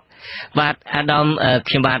សួរ បាទអាដាម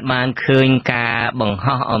ខ្ញុំបាទបានឃើញការបង្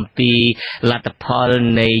ហោះអំពីលទ្ធផល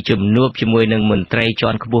នៃជំនួបជាមួយនឹងមន្ត្រីជា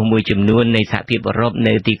ន់ខ្ពស់មួយចំនួននៃសហភាពអឺរ៉ុប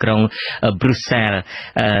នៅទីក្រុងប្រ៊ុយសែល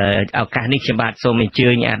ឱកាសនេះខ្ញុំបាទសូមអញ្ជើ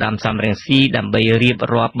ញអាដាមសំរងស៊ីដើម្បីរៀប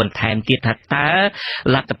រាប់បន្ថែមទៀតថាតើ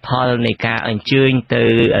លទ្ធផលនៃការអញ្ជើញទៅ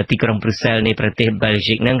ទីក្រុងប្រ៊ុយសែលនៃប្រទេសបែលហ្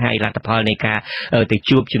សិកនឹងហើយលទ្ធផលនៃការទៅ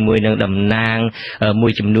ជួបជាមួយនឹងតំណាងមួ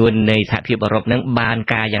យចំនួននៃសហភាពអឺរ៉ុបនឹងបាន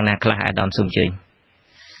ការយ៉ាងណាខ្លះអាដាមសូមអញ្ជើញ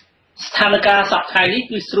ស្ថានភាពសប្តាហ៍នេះ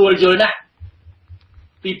គឺស្រួលយល់ណាស់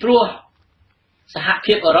ពីព្រោះសហ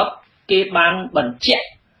ភាពអឺរ៉ុបគេបានបញ្ជាក់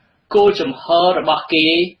គោលចំហរបស់គេ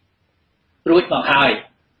រួចមកហើយ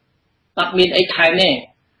អត់មានអីថែមទេ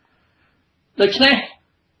ដូច្នេះ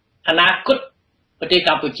អនាគតប្រទេសក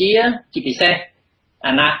ម្ពុជាជាពិសេសអ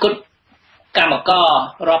នាគតកម្មករ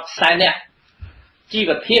រាប់សែននាក់ជី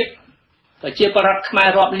វភាពប្រជាពលរដ្ឋខ្មែរ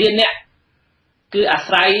រាប់លាននាក់គឺអា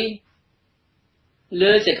ស្រ័យ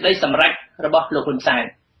លើសេចក្តីសម្រេចរបស់លោកហ៊ុនសែន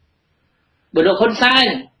បើលោកហ៊ុនសែន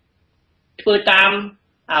ធ្វើតាម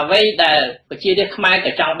អ្វីដែលប្រជារាស្ត្រខ្មែរ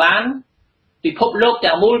ក៏ចង់បានពិភពលោក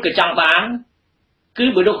ទាំងមូលក៏ចង់បានគឺ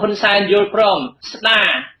បើលោកហ៊ុនសែនយល់ព្រមស្ដារ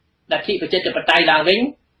លទ្ធិប្រជាធិបតេយ្យឡើងវិញ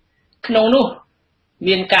ក្នុងនោះ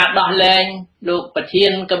មានការដោះលែងលោកប្រធា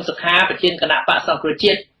នកឹមសុខាប្រធានគណៈបកសង្គ្រោះ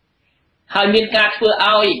ជាតិហើយមានការធ្វើ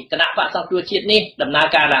ឲ្យគណៈបកសង្គ្រោះជាតិនេះដំណើរ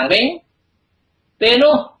ការឡើងវិញពេល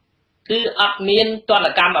នោះគឺអត់មានទណ្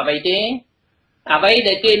ឌកម្មអ្វីទេអ្វី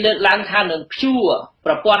ដែលគេលើកឡើងថានឹងព្យួរ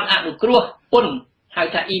ប្រព័ន្ធអនុគ្រោះពន្ធហៅ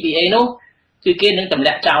ថា EBA នោះគឺគេនឹងទម្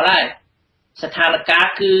លាក់ចោលហើយស្ថានភាព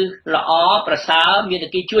គឺល្អប្រសើរមានតែ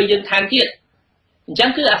គេជួយយើងថែមទៀតអញ្ចឹង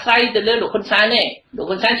គឺអាស្រ័យទៅលើលោកហ៊ុនសែនទេលោក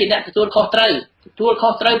ហ៊ុនសែនជាអ្នកទទួលខុសត្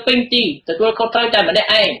រូវពេញទីទទួលខុសត្រូវតែម្នាក់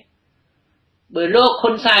ឯងបើលោក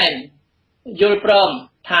ហ៊ុនសែនយល់ព្រម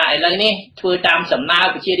ថាឥឡូវនេះធ្វើតាមសំណើ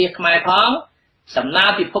ប្រជារាស្ត្រខ្មែរផងសំណើ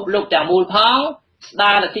ពិភពលោកទាំងមូលផងស្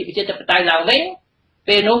ដារលទ្ធិប្រជាធិបតេយ្យឡើងវិញ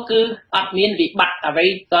ពេលនោះគឺអត់មានវិបត្តិអ្វី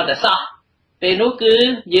តតែសោះពេលនោះគឺ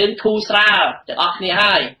យើងធូរស្រាលទាំងអស់គ្នា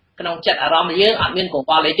ហើយក្នុងចិត្តអារម្មណ៍យើងអត់មានកង្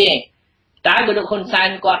វល់អីទេតែបើលោកហ៊ុនសែន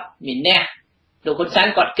គាត់មានអ្នកលោកហ៊ុនសែន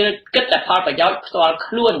គាត់គិតតែផលប្រយោជន៍ផ្ទាល់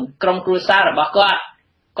ខ្លួនក្រុមគ្រួសាររបស់គាត់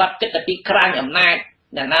គិតតែពីក្រាញអំណាច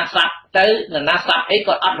អ្នកណាស្លាប់ទៅអ្នកណាស្លាប់អី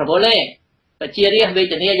គាត់អត់រវល់ទេប្រជារាស្ត្រវេ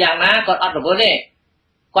ទនាយ៉ាងណាគាត់អត់រវល់ទេ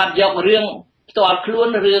គាត់យករឿងផ្ទាល់ខ្លួន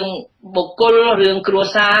រឿងបុគ្គលរឿងគ្រួ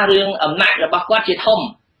សាររឿងអំណាចរបស់គាត់ជាធំ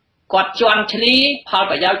គាត់ជន់ឈ្លីផល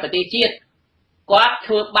ប្រយោជន៍ប្រទេសជាតិគាត់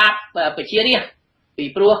ធ្វើបាបប្រជារាស្ត្រពី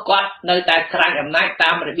ព្រោះគាត់នៅតែក្រាញអំណាចតា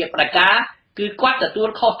មរបៀបផ្ដាច់ការគឺគាត់ទទួល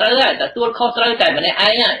ខុសត្រូវហើយទទួលខុសត្រូវតែម្នាក់ឯ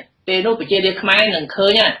ងហើយពេលនោះប្រជារាស្ត្រខ្មែរនឹងឃើ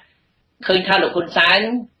ញថាលោកហ៊ុនសែន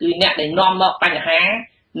គឺអ្នកដែលនាំមកបញ្ហា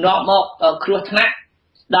នាំមកគ្រោះថ្នាក់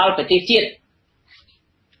ដល់ប្រទេសជាតិ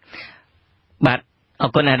បាទអ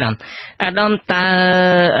រគុណអាដាមតើ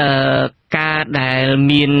ការដែល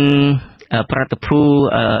មានប្រតិភូ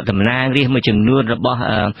តំណាងរាស្ត្រមួយចំនួនរបស់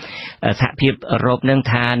សហភាពអឺរ៉ុបនឹង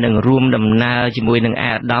ថានឹងរួមដំណើរជាមួយនឹង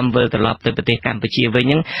អាដាមវិលត្រឡប់ទៅប្រទេសកម្ពុជាវិញ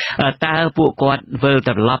ហ្នឹងតើពួកគាត់វិល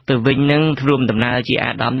ត្រឡប់ទៅវិញនឹងរួមដំណើរជា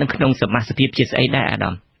អាដាមនឹងក្នុងសមាជិកភាពជាស្អីដែរអាដា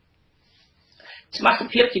មសមាជិក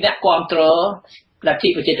ភាពជាអ្នកគ្រប់គ្រងលទ្ធិ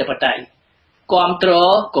ប្រជាធិបតេយ្យគ្រប់គ្រ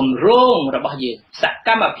ងគម្រោងរបស់យើងសក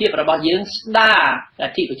ម្មភាពរបស់យើងស្ដារល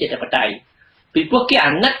ទ្ធិប្រជាធិបតេយ្យពីព្រោះគេ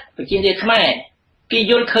អាណិតប្រជារាស្ត្រខ្មែរគេ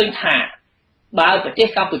យល់ឃើញថាបើប្រទេស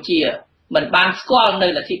កម្ពុជាមិនបានស្គាល់នៅ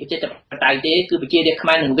លទ្ធិប្រជាធិបតេយ្យទេគឺប្រជារាស្ត្រខ្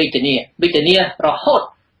មែរនឹងវេទនារហូត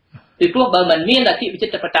ពីព្រោះបើមិនមានលទ្ធិប្រជា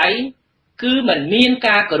ធិបតេយ្យគឺមិនមាន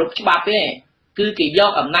ការគោរពច្បាប់ទេគឺគេយ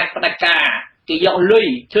កអំណាចផ្ដាច់ការគេយកលុយ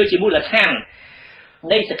ធ្វើជាមូលដ្ឋាន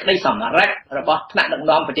នៃសេចក្តីសម្រេចរបស់ថ្នាក់ដឹក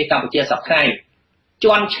នាំប្រទេសកម្ពុជាសពថ្ងៃជ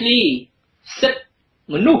ន់ឈ្លីសិទ្ធិ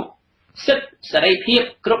មនុស្សសិទ្ធិសេរីភាព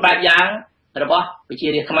គ្រប់បែបយ៉ាងរបស់ប្រជា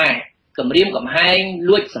រាស្ត្រខ្មែរគម្រាមកំហែង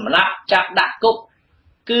លួចសម្លាប់ចាប់ដាក់គុក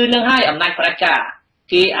គឺនឹងឲ្យអំណាចផ្ដាច់ការ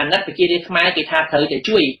គេអាណិតប្រជារាស្ត្រខ្មែរគេថាត្រូវតែ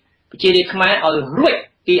ជួយប្រជារាស្ត្រខ្មែរឲ្យរួច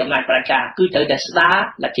ពីអំណាចផ្ដាច់ការគឺត្រូវតែស្ដារ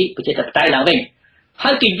លទ្ធិប្រជាធិបតេយ្យឡើងវិញ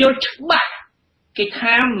ហើយគេយល់ច្បាស់គេ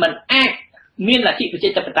ថាមិនអាចមានលទ្ធិប្រជា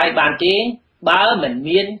ធិបតេយ្យបានទេបើមិន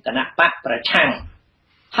មានគណៈបកប្រឆាំង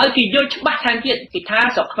ហើយគេយល់ច្បាស់ថែមទៀតគេថា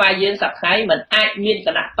ស្រុកខ្មែរយើងសប្តាហ៍មិនអាចមានគ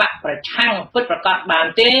ណៈបកប្រឆាំងពិតប្រាកដបាន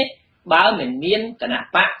ទេបើមិនមានគណៈ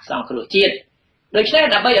បកសង្គ្រោះជាតិដូច្នេះ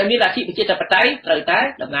ដើម្បីឲ្យមានលទ្ធិប្រជាធិបតេយ្យត្រូវតែ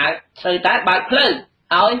បើកផ្លូវ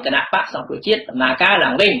ឲ្យគណៈបកសង្គ្រោះជាតិដំណើរការឡើ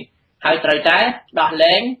ងវិញហើយត្រូវតែដោះ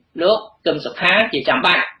លែងលោកកឹមសុខាជាចាំ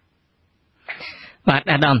បាច់បាទ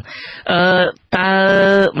អាដាមតើ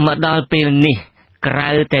មកដល់ពេលនេះក្រៅ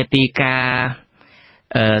តែពីការ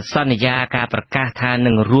សន្យាការប្រកាសថា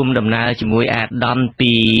នឹងរួមដំណើរជាមួយអាដាម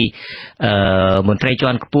ពីមន្ត្រីជា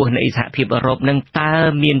ន់ខ្ពស់នៃសហភាពអឺរ៉ុបនឹងតើ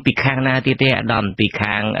មានពីខាងណាទៀតទេអាដាមពី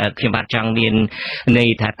ខាងខ្ញុំបាទចង់មានន័យ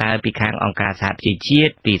ថាតើពីខាងអង្គការសហប្រជាជា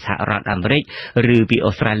តិពីសហរដ្ឋអាមេរិកឬពី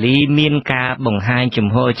អូស្ត្រាលីមានការបង្ហាញជំ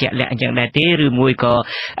ហរជាក់លាក់អញ្ចឹងដែរទេឬមួយក៏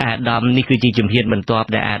អាដាមនេះគឺជាជំហានបន្ទាប់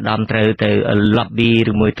ដែលអាដាមត្រូវទៅ lobby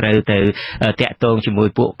ឬមួយត្រូវទៅតាក់ទងជាមួយ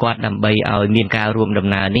ពួកគាត់ដើម្បីឲ្យមានការរួមដំ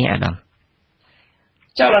ណើរនេះអាដាម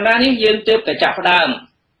ចលនានេះយើងទើបតែចាប់ផ្ដើម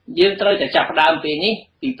យើងត្រូវតែចាប់ផ្ដើមពេលនេះ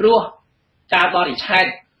ពីព្រោះការបរិច្ឆេទ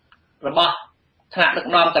របស់ថ្នាក់ដឹក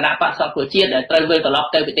នាំគណៈបក្សសង្គ្រោះជាតិដែលត្រូវវិលត្រឡប់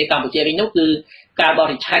ទៅប្រទេសកម្ពុជាវិញនោះគឺការប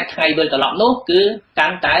រិច្ឆេទថ្ងៃវិលត្រឡប់នោះគឺកា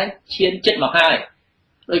ន់តែឈានជិតមកហើយ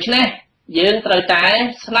ដូច្នេះយើងត្រូវតែ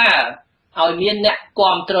ស្នើឲ្យមានអ្នក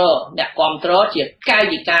គាំទ្រជាកាយ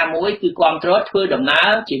វិការមួយគឺគាំទ្រធ្វើដំណើរ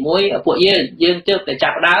ជាមួយពួកយើងទើបតែ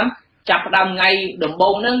ចាប់ផ្ដើមថ្ងៃដំបូ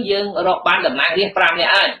ងហ្នឹងយើងរកបានតំណាងរាស្ត្រ5នា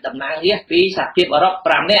ក់ហើយតំណាងរាស្ត្រពីសហភាពអឺរ៉ុប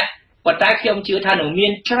5នាក់ប៉ុន្តែខ្ញុំជឿថានឹងមា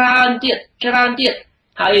នច្រើនទៀត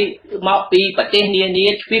ហើយមកពីប្រទេសនានា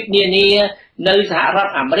ទ្វីបនានានៅសហរដ្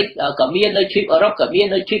ឋអាមេរិកក៏មាននៅទ្វីបអឺរ៉ុបក៏មាន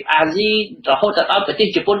នៅទ្វីបអាស៊ីរហូតដល់ប្រទេស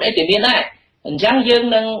ជប៉ុនអីក៏មានដែរអញ្ចឹងយើង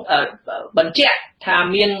នឹងបញ្ជាក់ថា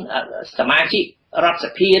មានសមាជិករដ្ឋស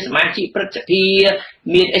ភាសមាជិកព្រឹទ្ធសភា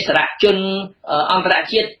មានអិសរាជជនអន្តរ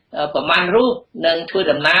ជាតិប្រមាណរូបនឹងធ្វើ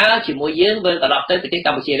ដំណើរជាមួយយើងវិលត្រឡប់ទៅប្រទេសក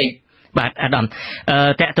ម្ពុជាវិញបាទអាដាម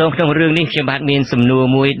តកតងក្នុងរឿងនេះខ្ញុំបាទមានសំណួរ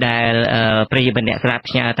មួយដែលប្រិយមិត្តអ្នកស្ដាប់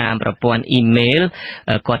ផ្ញើតាមប្រព័ន្ធអ៊ីមែល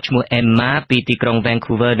គាត់ឈ្មោះ Emma ពីទីក្រុង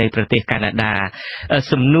Vancouver នៃប្រទេសកាណាដា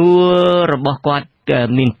សំណួររបស់គាត់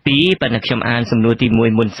មាន2ប៉ុន្តែខ្ញុំអានសំណួរទី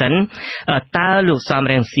1មុនសិនតើលោកសំ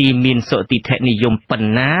រងស៊ីមានសុតិធិនិយមប៉ុ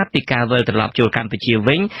ណ្ណាពីការវិលត្រឡប់ចូលកម្ពុជា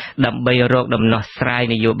វិញដើម្បីរកដំណោះស្រាយ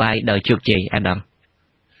នយោបាយដោយជោគជ័យអាដាម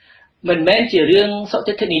មិនមែនជារឿងសុ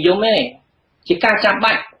តិធិនិយមទេជាការចាំ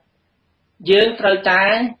បាច់យើងត្រូវតែ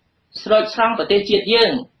ស្រោចស្រង់ប្រទេសជាតិយើ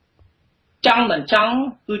ងចង់មិនចង់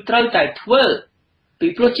គឺត្រូវតែធ្វើពី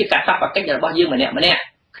ព្រោះជាកាតព្វកិច្ចរបស់យើងម្នាក់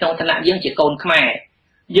ក្នុងឋានៈយើងជាកូនខ្មែរ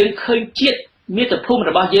យើងឃើញជាតិមាតុភូមិ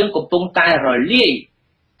របស់យើងកំពុងតែរលាយ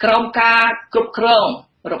ក្រោមការគ្រប់គ្រង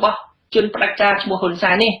របស់ជនផ្ដាច់ការឈ្មោះហ៊ុន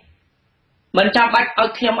សែននេះមិនចាំបាច់ឲ្យ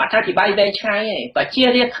ខ្ញុំអត្ថាធិប្បាយវែងឆ្ងាយទេប្រជា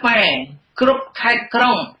រាស្ត្រខ្មែរគ្រប់ខេត្តក្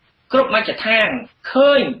រុងគ្រប់មជ្ឈដ្ឋាន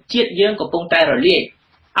ឃើញជាតិយើងកំពុងតែរលាយ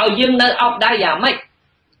ឲ្យយើងនៅអោបដៃយ៉ាងម៉េច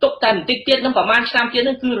ទុកតែបន្តិចទៀតនឹងប្រហែលឆ្នាំទៀត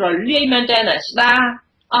នឹងគឺរលាយមែនតើស្ដារ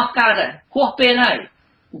អស់កាលទៅហួសពេលហើយ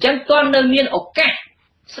អញ្ចឹងទាន់នៅមានឱកាស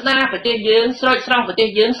ស្ដារប្រទេសយើងស្រោចស្រង់ប្រទេស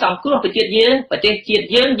យើងសង្គ្រោះប្រទេសជាតិ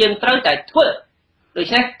យើងត្រូវតែធ្វើដូ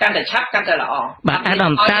ច្នេះកាន់តែឆាប់កាន់តែល្អបាទអាដា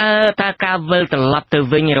មតើការវិលត្រឡប់ទៅ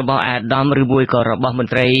វិញរបស់អាដាមឬមួយក៏របស់ម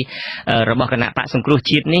ន្ត្រីរបស់គណៈបក្សសង្គ្រោះ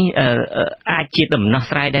ជាតិនេះអាចជាដំណោះ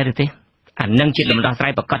ស្រាយដែរឬទេអានឹងជាដំណោះស្រា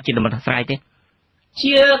យប្រកាសជាដំណោះស្រាយទេ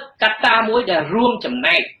ជាកត្តាមួយដែលរួមចំ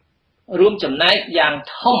ណែកយ៉ាង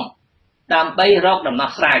ធំដើម្បីរកដំណោះ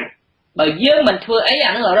ស្រាយបើយើងមិនធ្វើអី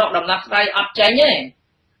អានឹងរកដំណោះស្រាយអត់ចេញទេ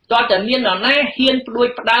តើតើមាននរណាហ៊ានផ្ដួច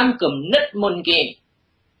ផ្ដើមគំនិតមុនគេ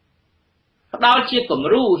ផ្ដល់ជាគំ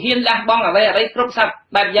រូហ៊ានលះបង់អ្វីគ្រប់សព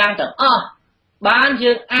បែបយ៉ាងទាំងអស់បាន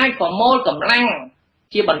យើងអាចប្រមូលកម្លាំង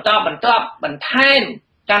ជាបន្តបន្ថែម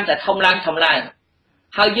កាន់តែធំឡើង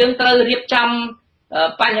ហើយយើងត្រូវរៀបចំ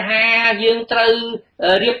បញ្ហាយើងត្រូវ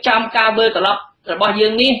រៀបចំការវិលត្រឡប់របស់យើ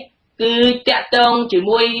ងនេះគឺតាក់ទងជា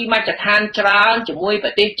មួយមជ្ឈដ្ឋានច្រើនជាមួយប្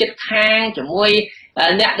រទេសជិតខាងជាមួយ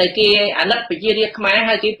អ្នកដែលគេអាណិតប្រជារាស្ត្រខ្មែរ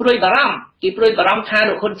ហើយគេព្រួយបារម្ភថា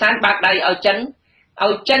លោកហ៊ុនសែនបាក់ដៃឲ្យ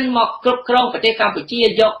ចិនមកគ្រប់គ្រងប្រទេសកម្ពុជា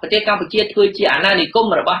យកប្រទេសកម្ពុជាធ្វើជាអាណានិគម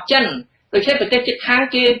របស់ចិនដូច្នេះប្រទេសជិតខាង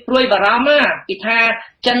គេព្រួយបារម្ភគេថា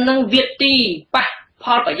ចិននឹងវាទីប៉ះផ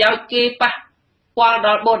លប្រយោជន៍គេប៉ះពាល់ដ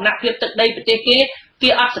ល់បូរណភាពទឹកដីប្រទេសគេ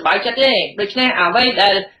អត់សប្បាយចិត្តទេដូច្នេះអ្វីដែ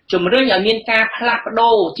លជំរុញឲ្យមានការផ្លាស់ប្ដូ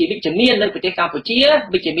រជាវិជ្ជមាននៅប្រទេសកម្ពុជា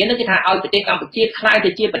វិជ្ជមាននោះគឺថាឲ្យប្រទេសកម្ពុជាក្លាយទៅ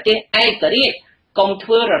ជាប្រទេសឯករាជ្យកុំធ្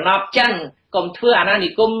វើរណបចិនកុំធ្វើអាណានិ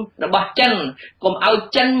គមរបស់ចិនកុំឲ្យ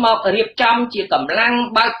ចិនមករៀបចំជាកម្លាំង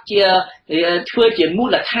បើកជាធ្វើជាមូល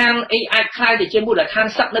ដ្ឋានអីអាចក្លាយទៅជាមូលដ្ឋាន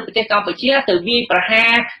សឹកនៅប្រទេសកម្ពុជាទៅវាយប្រហា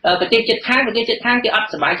រប្រទេសជិតខាងគេអត់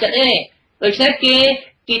សប្បាយចិត្តទេដូច្នេះ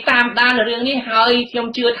គេតាមដានរឿងនេះហើយខ្ញុំ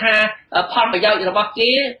ជឿថាផលប្រយោជន៍របស់គេ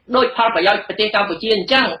ដូចផលប្រយោជន៍ប្រទេសកម្ពុជាអញ្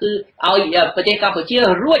ចឹងគឺឲ្យប្រទេសកម្ពុជា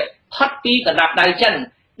រួចផុតពីកណ្ដាប់ដៃចិន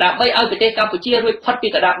ដើម្បីឲ្យប្រទេសកម្ពុជារួចផុតពី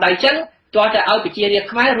កណ្ដាប់ដៃចិនទាល់តែឲ្យប្រជារាស្ត្រ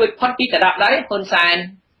ខ្មែររួចផុតពីកណ្ដាប់ដៃហ៊ុនសែន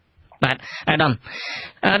បាទអាដាម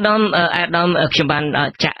ខ្ញុំបាន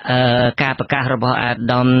ចាក់ការប្រកាសរបស់អា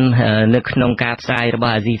ដាមនៅក្នុងការផ្សាយរប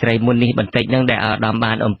ស់អាស៊ីសេរីមុននេះបន្តិចហ្នឹងដែលអាដាម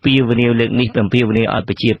បានអំពាវនាវលើកនេះអំពាវនាវឲ្យ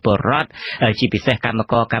ប្រជាពលរដ្ឋជាពិសេសកម្ម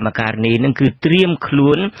ការនីហ្នឹងគឺត្រៀមខ្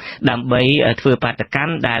លួនដើម្បីធ្វើបាតកម្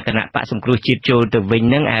មដែលគណៈបកសង្គ្រោះជាតិចូលទៅវិញ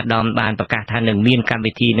ហ្នឹងអាដាមបានប្រកាសថានឹងមានកម្ម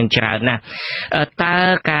វិធីនឹងច្រើនណាស់តើ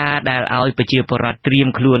ការដែលឲ្យប្រជាពលរដ្ឋត្រៀម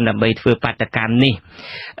ខ្លួនដើម្បីធ្វើបាតកម្មនេះ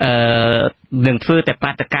នឹងធ្វើតែ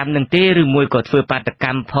បាតកម្មនឹងទេឬមួយក៏ធ្វើបាតក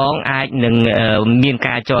ម្មផងអាចនឹងមាន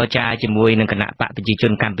ការចរចាជាមួយនឹងគណៈបកប្រជាជ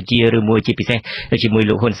នកម្ពុជាឬមួយជាពិសេសជាមួយ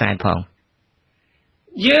លោកហ៊ុនសែនផង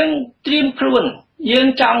យើងត្រៀមខ្លួនយើង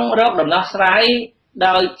ចង់រកដំណោះស្រាយ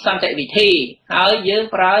ដោយសន្តិវិធីហើយយើង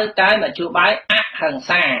ប្រើតែមធ្យោបាយអហិង្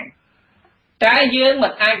សាតែយើងមិ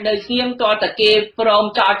នអាចនៅស្ងៀមតើតើគេព្រម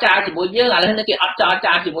ចរចាជាមួយយើងឥឡូវនេះគេអត់ចរ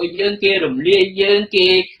ចាជាមួយយើងគេរំលាយយើងគេ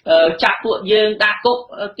ចាប់ពួកយើងដាក់គុក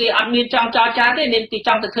គេអត់មានចង់ចរចាទេមានគេច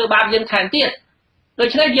ង់ទៅធ្វើបាបយើងថែមទៀតដូ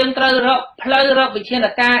ច្នេះយើងត្រូវរកផ្លូវរកវិធាន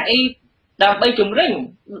ការអីដើម្បីជំរុញ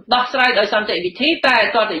ដោះស្រាយដោយសន្តិវិធីតែ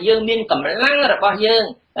តើតើយើងមានកម្លាំងរបស់យើង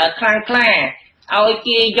ខ្លាំងក្លាឲ្យ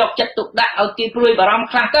គេយកចិត្តទុកដាក់ឲ្យគេព្រួយបារម្ភ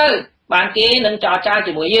ខ្លះទៅបានគេនឹងចរចា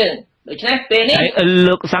ជាមួយយើងដូច្នេះពេលនេះ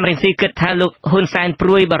លោកសំរងស៊ីគិតថាលោកហ៊ុនសែនព្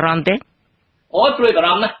រួយបារម្ភទេអូយព្រួយបារ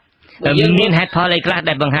ម្ភណាស់មានហេតុផលអីខ្លះ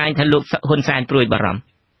ដែលបង្ហាញថាលោកហ៊ុនសែនព្រួយបារម្ភ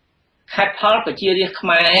ហេតុផលប្រជារាស្ត្រខ្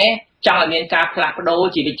មែរចង់ឲ្យមានការផ្លាស់ប្ដូរ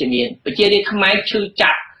ជាវិជ្ជមានប្រជារាស្ត្រខ្មែរឈឺ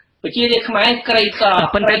ចាប់ប្រជារាស្ត្រខ្មែរក្រីក្រ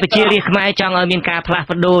ប៉ុន្តែប្រជារាស្ត្រខ្មែរចង់ឲ្យមានការផ្លាស់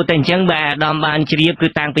ប្ដូរតែអញ្ចឹងបាទអាដាមបានជ្រាបគឺ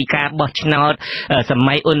តាំងពីការបោះឆ្នោតស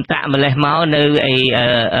ម័យអ៊ុនតាក់ម្លេះមកនៅ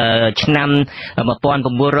ឆ្នាំ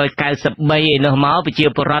1993ឯនោះមកប្រជា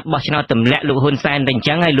ពលរដ្ឋបោះឆ្នោតទម្លាក់លោកហ៊ុនសែនតែអញ្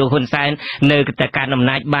ចឹងហើយលោកហ៊ុនសែននៅតែកាន់អំ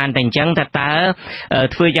ណាចបានតែអញ្ចឹងតើ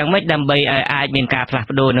ធ្វើយ៉ាងម៉េចដើម្បីឲ្យអាចមានការផ្លាស់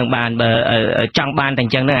ប្ដូរនឹងបានបើចង់បានតែអ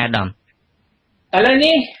ញ្ចឹងនឹងអាដាមឥឡូវ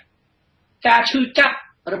នេះការឈឺចាប់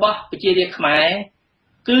របស់ប្រជារាស្ត្រខ្មែរ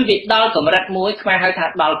គឺវាដល់កម្រិតមួយខ្មែរហៅថា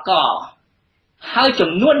ដល់កហើយ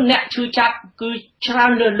ចំនួនអ្នកឈឺចាប់គឺច្រើ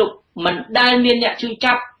នលើសលុបមិនដែលមានអ្នកឈឺ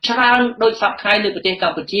ចាប់ច្រើនដោយសពថ្ងៃនៅប្រទេសក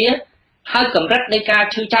ម្ពុជាហើយកម្រិតនៃការ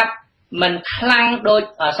ឈឺចាប់មិនខ្លាំងដូច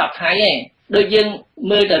សពថ្ងៃទេដូចយើង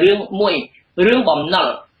មើលតែរឿងមួយរឿងបំណុល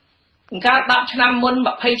កាល10ឆ្នាំមុន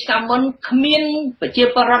20ឆ្នាំមុនគ្មានប្រជា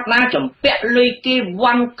ពលរដ្ឋណាចំពាក់លុយគេ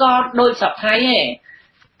វ៉ាន់កដោយសពថ្ងៃទេ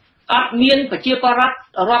អត់មានប្រជាពលរដ្ឋ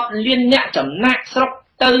រាប់លានអ្នកចំណាក់ស្រុក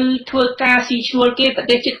ទៅធ្វើការស៊ីឈួលគេប្រ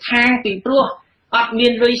ទេសជិតខាងពីព្រោះអត់មា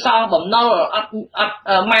នលុយសងបំណុលអត់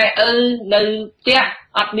ម៉ែឪនៅផ្ទះ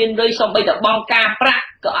អត់មានលុយសំបីតែបងការប្រាក់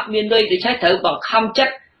ក៏អត់មានលុយដូច្នេះត្រូវបង្ខំចិ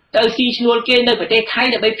ត្តទៅស៊ីឈ្នួលគេនៅប្រទេសថៃ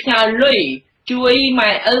ដើម្បីផ្ញើលុយជួយ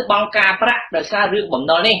ម៉ែឪបងការប្រាក់ដោយសាររឿងបំ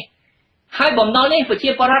ណុលនេះហើយបំណុលនេះប្រជា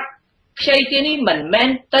ពលរដ្ឋខ្ចីគេនេះមិនមែន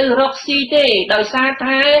ទៅរកស៊ីទេដោយសារ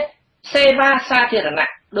តែសេវាសាធារ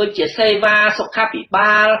ណៈដូចជាសេវាសុខាភិ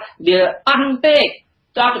បាលវាអន់ពេក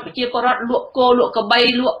តើប្រជាពលរដ្ឋលក់គោលក់ក្របី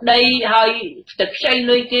លក់ដីហើយទៅខ្ចី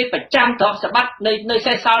លុយគេប្រចាំទ្រព្យសម្បត្តិនៅ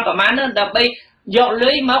សេសសល់ប្រហែលនោះដើម្បីយក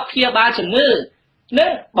លុយមកព្យាបាលជំងឺនឹ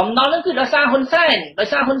ងបំណុលនោះគឺដោយសារហ៊ុនសែ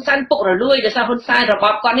នពុករលួយដោយសារហ៊ុនសែនរប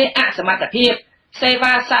បគាត់នេះអសមត្ថភាពសេ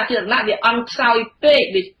វាសាធារណៈវាអន់ខ្សោយពេក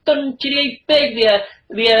វាទុនជ្រាយពេក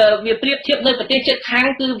វាប្រៀបធៀបនៅប្រទេសជិតខាង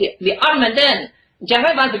គឺវាអន់មែនទេអញ្ចឹង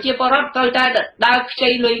ហើយបានប្រជាពលរដ្ឋត្រូវតែដើរខ្ចី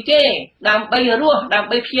លុយគេដើម្បីរស់ដើម្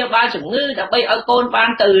បីព្យាបាលជំងឺដើម្បីឲ្យកូនបាន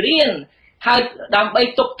ទៅរៀនហើយដើម្បី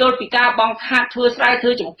ទប់ទល់ពីការបង់ខាតធ្វើស្រែធ្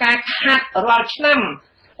វើចំការខាតរាល់ឆ្នាំ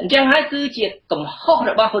អញ្ចឹងហើយគឺជាកំហុស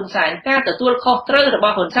របស់ហ៊ុនសែនការទទួលខុសត្រូវរប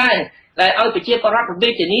ស់ហ៊ុនសែនដែលឲ្យប្រជាពលរដ្ឋវិ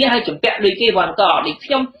ធានីហើយជំពាក់លុយគេវ៉ាន់កដូចខ្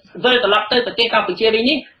ញុំវិលត្រឡប់ទៅប្រទេសកម្ពុជាវិញ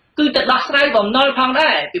នេះគឺទៅដោះស្រាយបំណុលផងដែ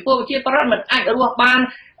រពីព្រោះប្រជាពលរដ្ឋមិនអាចរស់បាន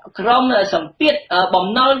ក្រុមសម្ពាធបំ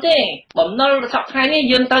ណុលទេបំណុលសប្តាហ៍នេះ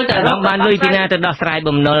យើងត្រូវតែរកបានលុយពីណាទៅដោះស្រាយ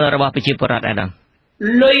បំណុលរបស់ប្រជាពលរដ្ឋអាដាម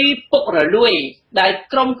លុយពុករលួយដែល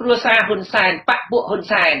ក្រុមគ្រួសារហ៊ុនសែនបកពួកហ៊ុន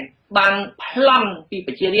សែនបានប្លន់ពី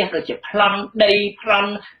ប្រជារាស្ត្រដូចជាប្លន់ដីប្ល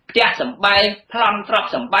ន់ផ្ទះសម្បែងប្លន់ទ្រព្យ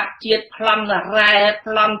សម្បត្តិជាតិប្លន់រ៉ែ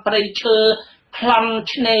ប្លន់ព្រៃឈើប្លន់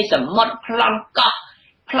ឆ្នេរសមុទ្រប្លន់កោះ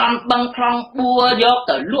ប្លន់បឹងប្លន់បួរយក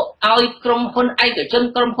ទៅលក់ឲ្យក្រុមហ៊ុនឯកជន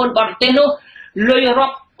ក្រុមហ៊ុនបរទេសនោះលុយរា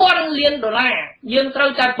ប់ពាន់លានដុល្លារយើងត្រូវ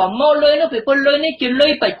តែប្រមូលលុយនោះពីព្រោះលុយនេះជាលុ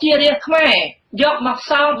យប្រជារាស្ត្រខ្មែរយកមក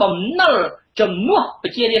សងបំណុលជំនួសប្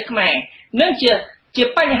រជារាស្ត្រខ្មែរនឹងជា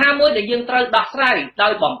បញ្ហាមួយដែលយើងត្រូវដោះស្រាយដោ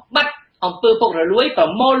យបំបត្តិអំពើពុករលួយប្រ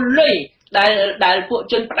មូលលុយដែលពួក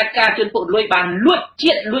ជនផ្ដាច់ការជនពុករលួយបានលួច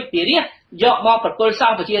ជាតិលួចពីរាស្ត្រយកមកប្រគល់ស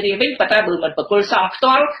ងប្រជារាស្ត្រវិញប៉ុន្តែបើមិនប្រគល់សងផ្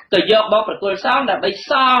ទាល់ក៏យកមកប្រគល់សងដើម្បី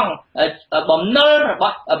សងបំណុលរប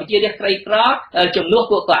ស់ប្រជារាស្ត្រក្រីក្រជំនួស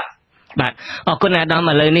ពួកគាត់បាទអរគុណអាដាម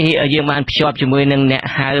ឥឡូវនេះយើងបានភ្ជាប់ជាមួយនឹងអ្នក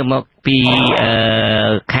ហៅមកពី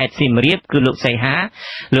ខេត្តសៀមរាបគឺលោកសី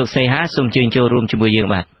ហាសូមជើញចូលរួមជាមួយយើង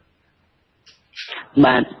បាទ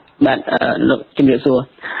បាទលោកជំរាបសួរ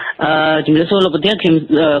ជំរាបសួរលោកប្រធានខ្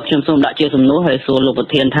ញុំសូមដាក់ជាសំណួរហើយសួរលោកប្រ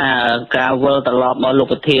ធានថាការវិលត្រឡប់មកលោក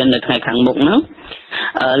ប្រធាននៅថ្ងៃខាងមុខហ្នឹង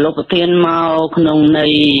លោកប្រធានមកក្នុងន័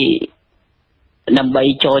យដើម្បី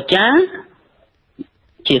ចរចា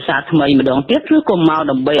ជាសារថ្មីម្ដងទៀតឬក៏មក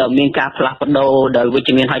ដើម្បីឲ្យមានការផ្លាស់ប្ដូរដោយវិជ្ជ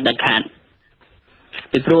មានឲ្យដាច់ខាត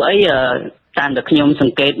ពីព្រោះអីតាមតែខ្ញុំស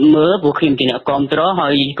ង្កេតមើលពួកខ្ញុំជាអ្នកគ្រប់គ្រងហើ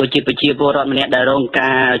យក៏ជាប្រជាពលរដ្ឋម្នាក់ដែលរង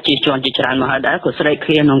ការជិះជាន់ជាច្រើនមកហើយដែរក៏ស្រេកឃ្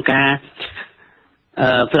លានក្នុងការ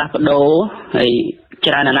ផ្លាស់ប្ដូរហើយ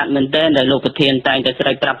ច្រើនអាណត្តិមែនទែនដែលលោកប្រធានតែងតែស្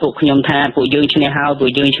រែកប្រាប់ពួកខ្ញុំថាពួកយើងឈ្នះហើយពួក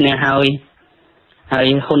យើងឈ្នះហើយហើយ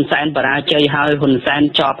ហ៊ុនសែនបរាជ័យហើយហ៊ុនសែន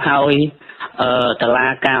ជាប់ហើយតឡា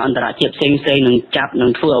ការអន្តរជាតិផ្សេងនឹងចាប់នឹង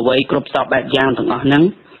ធ្វើអ្វីគ្រប់សពបែបយ៉ាងទាំងអស់ហ្នឹង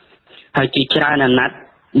ហើយជាច្រើនអាណត្តិ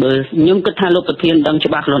បើខ្ញុំគិតថាលោកប្រធានដឹង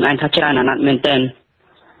ច្បាស់ខ្លួនឯងថាច្រើនអាណត្តិមែនទែន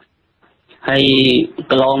ហើយ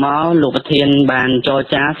កន្លងមកលោកប្រធានបានចរ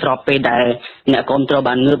ចាស្របពេលដែលអ្នកគ្រប់គ្រង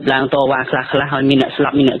បានងើបឡើងតវ៉ាខ្លះហើយមានអ្នកស្លា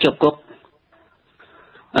ប់មានអ្នកជាប់គុក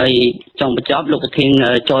ហើយចុងបញ្ចប់លោកប្រធាន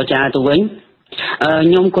ចរចាទៅវិញ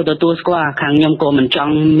ខ្ញុំក៏ទទួលស្គាល់ខាងខ្ញុំក៏មិនច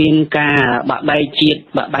ង់មានការបាក់បែកជាតិ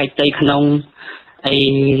បាក់បែកផ្ទៃក្នុងអី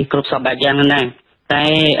គ្រប់សពបែបយ៉ាងហ្នឹងដែរតែ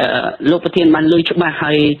លោកប្រធានបានលើកច្បាស់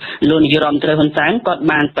ហើយលោកនាយរដ្ឋមន្ត្រីហ៊ុនសែនគាត់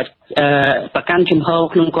បានប្រកាន់ជំហរ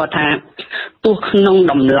ក្នុងគាត់ថាទោះក្នុង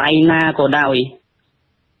តម្លៃណាក៏ដោយ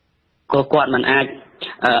ក៏គាត់មិនអាច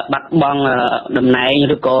បាត់បង់តំណែង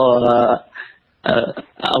ឬក៏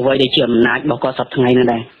អ្វីដែលជាអំណាចរបស់គាត់សប្តាហ៍ថ្ងៃនេះ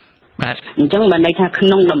ដែរបាទអញ្ចឹងបានន័យថាក្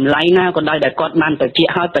នុងតម្លៃណាក៏ដោយដែលគាត់បានបញ្ជា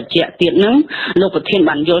ក់ហើយបញ្ជាក់ទៀតហ្នឹងលោកប្រធាន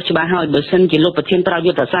បានយល់ច្បាស់ហើយបើសិនជាលោកប្រធានប្រើ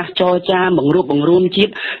យុទ្ធសាស្ត្រចរចាបង្រួបបង្រួមជា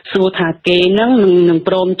តិសួរថាគេហ្នឹងនឹង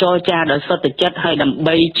ព្រមចរចាដោយសន្តិចិត្តហើយដើម្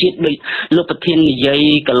បីជាតិដូចលោកប្រធាននិយាយ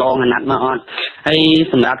កន្លងអាណត្តិមកអត់ហើយ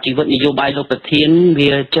សម្រាប់ជីវិតនយោបាយលោកប្រធាន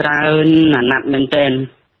វាច្រើនអាណត្តិមែនទែន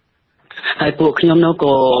ហើយពួកខ្ញុំនោះ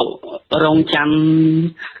ក៏រងចាំ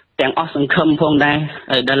ទាំងអស់សង្ឃឹមផងដែរ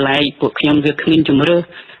ហើយដល់ឡែកពួកខ្ញុំវាគ្មានជំរឿស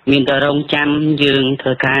មានតែរងចាំយើងធ្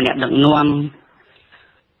វើការអ្នកដឹកនាំ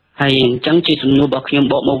ហើយអញ្ចឹងជាសំណួររបស់ខ្ញុំ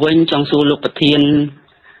បកមកវិញចង់សួរលោកប្រធាន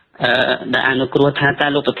ដែលអនុគ្រោះថាតើ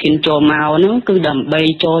លោកប្រធានចូលមកហ្នឹងគឺដើម្បី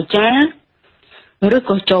ចរចាឬ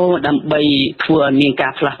ក៏ចូលដើម្បីធ្វើឲ្យមានកា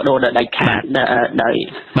រផ្លាស់ប្ដូរដោយដាច់ខាតដោយ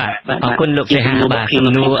បាទអរគុណលោកសេហាបាទសំ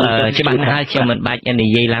ណួរច្បាស់ណាស់ហើយខ្ញុំមិនបាច់និ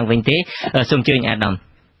យាយឡើងវិញទេសូមជឿអាដាម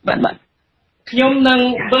បាទខ្ញុំនឹង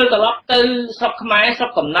វិលត្រឡប់ទៅស្រុកខ្មែរស្រុ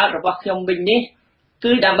កកំណើតរបស់ខ្ញុំវិញនេះ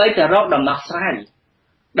គឺដើម្បីទៅរកដំណោះស្រាយ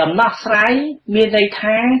មានន័យ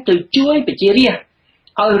ថាទៅជួយប្រជារាស្ត្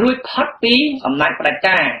រឲ្យរួចផុតពីអំណាចផ្ដាច់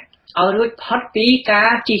ការឲ្យរួចផុតពីការ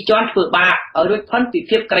ជិះជាន់ធ្វើបាបឲ្យរួចផុតពី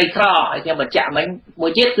ភាពក្រីក្រហើយខ្ញុំបញ្ជាក់មិញមួ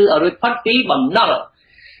យទៀតគឺឲ្យរួចផុតពីបំណុល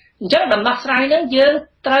អញ្ចឹងដំណោះស្រាយនឹងយើង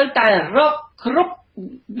ត្រូវតែរកគ្រប់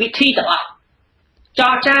វិធីទាំងអស់ច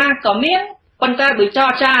រចាក៏មានប៉ុន្តែបើច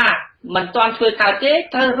រចាមិនទាន់ធ្វើកើតទេ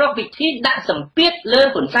ត្រូវរកវិធីដាក់សម្ពាធលើ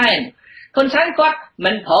ហ៊ុនសែនគាត់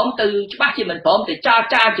មិនព្រមទៅច្បាស់ជាមិនព្រមទៅចរ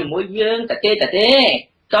ចាជាមួយយើងតែ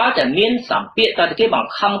តែមានសម្ពាធតែគេប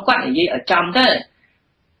ង្ខំគាត់និយាយឲ្យចំទៅ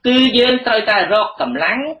គឺយើងត្រូវតែរកកម្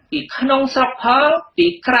លាំងពីក្នុងស្រុកផងពី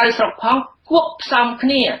ក្រៅស្រុកផងគួបផ្សំគ្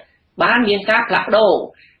នាបានមានការផ្លាស់ប្ដូរ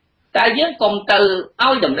តែយើងកុំទៅ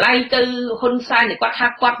ឲ្យតម្លៃទៅហ៊ុនសែនគាត់ថា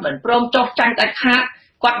គាត់មិនព្រមចុះចាញ់ដាច់ខាត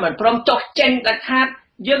គាត់មិនព្រមចុះចេញដាច់ខាត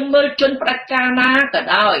យើងមើលជនផ្ដាច់ការណាក៏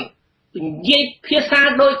ដោយនិយាយភាសា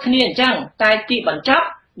ដូចគ្នាអញ្ចឹងតែទីបញ្ចប់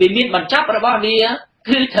វាមានបញ្ចប់របស់វា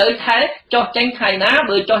គឺត្រូវតែចុះចេញថ្ងៃណា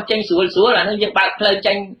បើចុះចេញស្រួលអានឹងយើងបើកផ្លូវ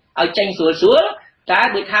ចេញឲ្យចេញស្រួលតែ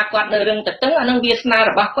បើថាគាត់នៅរឹងតឹងអានឹងវាស្នា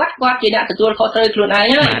របស់គាត់ជាអ្នកទទួលខុសត្រូវខ្លួនឯង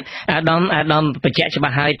ហើយអាដាមបញ្ជាក់ច្បា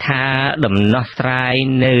ស់ហើយថាដំណោះស្រាយ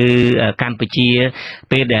នៅកម្ពុជា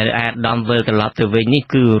ពេលដែលអាដាមវិលត្រឡប់ទៅវិញនេះ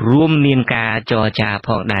គឺរួមមានការចរចាផ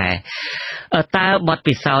ងដែរតើបទ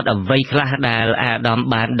ពិសោធន៍អ្វីខ្លះដែលអាដាម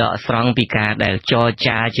បានដកស្រង់ពីការដែលចរ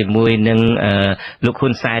ចាជាមួយនឹងលោកហ៊ុ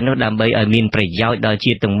នសែននោះដើម្បីឲ្យមានប្រយោជន៍ដល់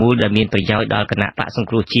ជាតិទាំងមូលដែលមានប្រយោជន៍ដល់គណៈបកសង្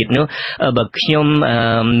គ្រោះជាតិនោះបើខ្ញុំ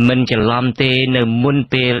មិនច្រឡំទេនៅមុន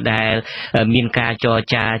ពេលដែលមានការចរ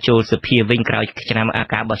ចាចូលសភាវិញក្រោយឆ្នាំ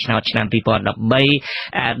ការបោះឆ្នោតឆ្នាំ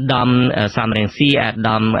2013អាដាមសំរងស៊ីអា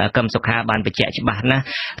ដាមកឹមសុខាបានបញ្ជាក់ច្បាស់ណាស់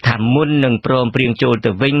ថាមុននឹងព្រមព្រៀងចូល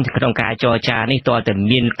ទៅវិញក្នុងការចរចានេះតើតែ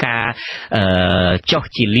មានការចុះ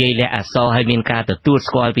ជាលាយលះអក្សរហើយមានការទទួល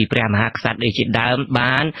ស្គាល់ពីព្រះមហាក្សត្រដូចជាដើម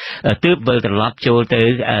បានទើបវិលត្រឡប់ចូលទៅ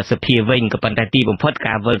សភាវិញក៏ប៉ុន្តែទីបំផុត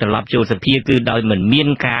ការវិលត្រឡប់ចូលសភាគឺដោយមិនមាន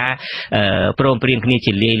ការព្រមព្រៀងគ្នា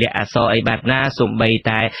ជាលាយលះអក្សរអីបែបណាស សំបី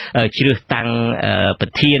តែជ្រើសតាំងប្រ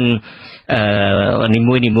ធាននី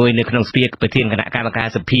មួយនៅក្នុងស្ពាប្រធានគណៈកម្មការ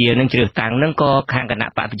សភានឹងជ្រើសតាំងនឹងក៏ខាងគណៈ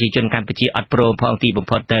បកប្រជាជនកម្ពុជាអត់ព្រមផងទីបំ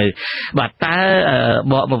ផុតទៅបាទតើ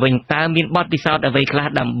បកមកវិញតើមានបទពិសោធន៍អ្វីខ្លះ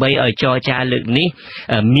ដើម្បីឲ្យចរចាលើកនេះ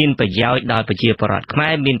មានប្រយោជន៍ដល់ប្រជាពលរដ្ឋខ្មែ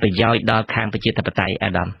រមានប្រយោជន៍ដល់ខាងប្រជាធិបតេយ្យអា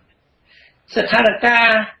ដាមស្ថានភា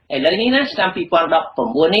ពឥឡូវនេះណាឆ្នាំ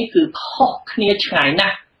2019នេះគឺខុសគ្នាឆ្ងាយណា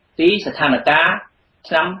ស់ពីស្ថានភាព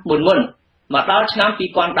ឆ្នាំមុនមកដល់ឆ្នាំ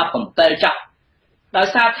2017ចុះដោយ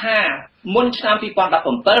សារថាមុនឆ្នាំ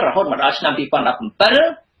2017រហូតមកដល់ឆ្នាំ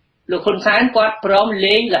2017លោកហ៊ុនសែនគាត់ព្រម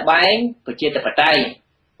លេងល្បែងប្រជាធិបតេយ្យ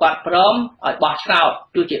គាត់ព្រមឲ្យបោះឆ្នោត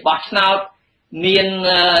ទោះជាបោះឆ្នោតមាន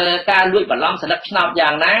ការលួចបន្លំស្លឹកឆ្នោតយ៉ា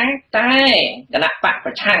ងណាតែគណៈបក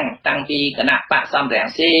ប្រឆាំងតាំងពីគណៈបកសំរង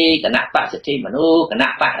ស៊ីគណៈបកសិទ្ធិមនុស្សគណៈ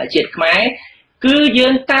បកជាតិខ្មែរគឺយើ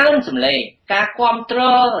ងកើនសម្លេងការគ្រប់គ្រ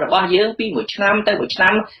ងរបស់យើងពីមួយឆ្នាំទៅមួយឆ្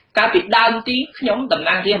នាំកាលពីដើមទីខ្ញុំតំ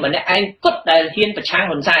ណាងរាស្ត្រម្នាក់ឯងគត់ដែលហ៊ានប្រឆាំង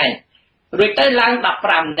ហ៊ុនសែនរួចទៅឡើង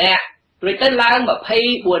15នាក់រួចទៅឡើង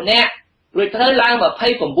24នាក់រួចទៅឡើង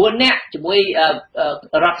29នាក់ជាមួយ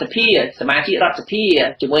រដ្ឋសភាសមាជិករដ្ឋសភា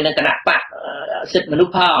ជាមួយនឹងគណៈបកសិទ្ធិមនុស្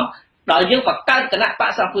សផងដល់យើងបង្កើតគណៈប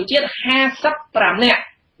កសង្គ្រោះជាតិ55នាក់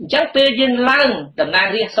អញ្ចឹងពេលយើងឡើងតំណាង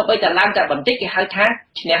រាស្ត្រសូម្បីតែឡើងតែបន្តិចគេហៅថា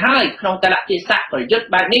ឈ្នះហើយក្នុងកលៈទេសៈប្រយុទ្ធ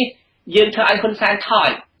បែបនេះយើងធ្វើឲ្យហ៊ុនសែនថយ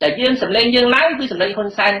តែយើងសម្លេងយើងឡើងគឺសម្លេងហ៊ុន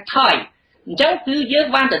សែនថយអញ្ចឹងគឺយើង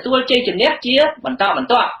បានទទួលជ័យជំនះជាបន្តបន្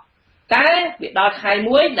ទាប់តែវាដល់ថ្ងៃ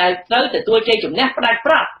មួយដែលត្រូវទទួលជ័យជំនះផ្ដាច់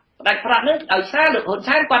ប្រាត់នឹងដោយសារលោកហ៊ុន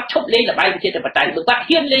សែនគាត់ឈប់លេងល្បែងប្រជាធិបតេយ្យបើគាត់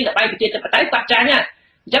ហ៊ានលេងល្បែងប្រជាធិបតេយ្យគាត់ចាញ់ណា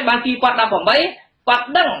អញ្ចឹងបាន2018គាត់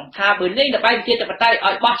ដឹងថាបើលេងល្បែងប្រជាធិបតេយ្យ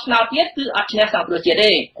ឲ្យបោះឆ្នោតទៀតគឺអត់ឈ្នះសង្គ្រោះជាតិទេ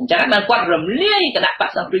អញ្ចឹងបានគាត់រំលាយគណៈបក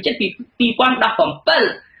សង្គ្រោះជាតិពី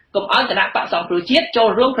2017កុំឲ្យគណៈបកសង្គ្រោះជាតិចូល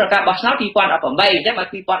រួមក្នុងការបោះឆ្នោត2018អញ្ចឹងបាន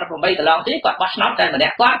2018កន្លងទៅគាត់បោះឆ្នោតតែម្នា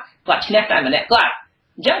ក់គាត់ឈ្នះតែម្នាក់គាត់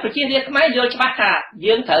អញ្ចឹងប្រជារាស្ត្រខ្មែរយល់ច្បាស់ថា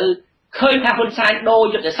យើងត្រូវឃើញថាហ៊ុនសែនដូរ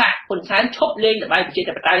យុទ្ធសាស្ត្រហ៊ុនសែនឈប់លេងល្បែងប្រជា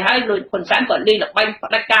ធិបតេយ្យហើយលោកហ៊ុនសែនក៏លេងល្បែង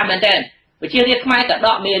ផ្ដាច់ការមែនទែនប្រជារាស្ត្រខ្មែរក៏ដ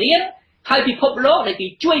កមេរៀនហើយពិភពលោកដែលគេ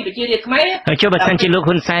ជួយប្រជារាស្ត្រខ្មែរហើយចុះបើសិនជាលោក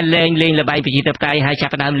ហ៊ុនសែនលេងល្បែងប្រជាធិបតេយ្យហើយចា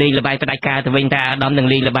ប់ផ្ដើមលេងល្បែងផ្ដាច់ការទៅវិញតើអាដាមនឹង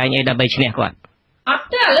លេងល្បែងអីដើម្បីឈ្នះគាត់អត់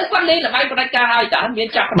ទេឥឡូវគាត់លេងល្បែងផ្ដាច់ការហើយតើមាន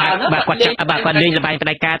ចាប់ផ្ដើមហ្នឹងបាទគាត់លេងល្បែងផ្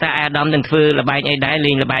ដាច់ការតើអាដាមនឹងធ្វើល្បែងអីដែរ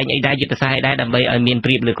លេងល្បែងអីដែរយុទ្ធសាស្ត្រអីដែរដើម្បីឲ្យមានព្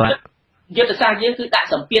រៀបលើគាត់យុទ្ធសាស្ត្រយើងគឺដាក់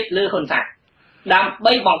សម្ពាធលើហ៊ុនសែនដើម្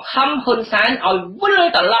បីបង្ខំហ៊ុនសែនឲ្យវិល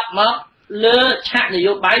ត្រឡប់មកលើឆាកន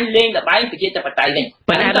យោបាយលេងល្បែងប្រជាធិបតេយ្យវិញ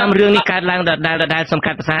ប៉ុន្តែអាដាមរឿងនេះកើតឡើងដដែលសំ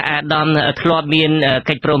ខាន់ភាសាអាដាមធ្លាប់មាន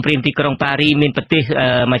កិច្ចព្រមព្រៀងទីក្រុងប៉ារីមានប្រទេស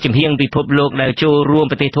មួយចំហៀងពិភពលោកដែលចូលរួម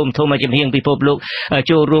ប្រទេសធំមួយចំហៀងពិភពលោក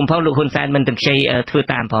ចូលរួមផងលោកហ៊ុនសែនមិនទាំងខ្ចីធ្វើ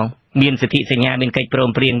តាមផងមានសិទ្ធិសញ្ញាមានកិច្ចព្រម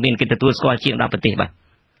ព្រៀងមានកិច្ចទទួលស្គាល់ជាង10ប្រទេសបាទ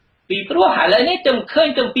ពីព្រោះឥឡូវនេះទៅឃើញ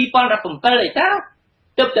ទៅ2017ឯតា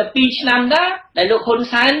ទៅតែ2ឆ្នាំដែរដែលលោកហ៊ុន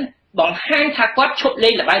សែនបង្ហាញថាគាត់ឈប់លេ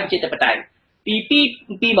ងល្បែងប្រជាធិបតេយ្យពី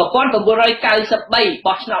1993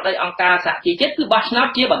បោះឆ្នោតដោយអង្គការសហជីវជាតិគឺបោះឆ្នោត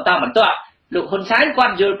ជាបន្តបន្ទាប់លោកហ៊ុនសែនគា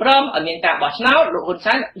ត់យល់ព្រមឲ្យមានការបោះឆ្នោតលោកហ៊ុន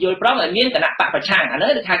សែនយល់ព្រមឲ្យមានគណៈបកប្រឆាំងអានោះ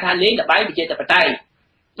គឺថាលេងល្បែងប្រជាធិបតេយ្យ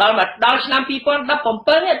ដល់ឆ្នាំ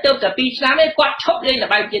2017នេះទៅតែ2ឆ្នាំនេះគាត់ឈប់លេងល្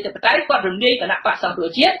បែងប្រជាធិបតេយ្យគាត់រំលាយគណៈបកសង្គ្រោះ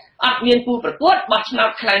ជាតិអត់មានគូប្រកួតបោះឆ្នោត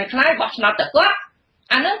คล้ายបោះឆ្នោតតែគាត់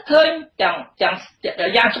អានោះឃើញ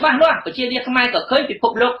យ៉ាងច្បាស់លាស់ប្រជារាស្ត្រខ្មែរក៏ឃើញពិភ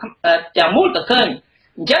ពលោកទាំងមូលក៏ឃើញ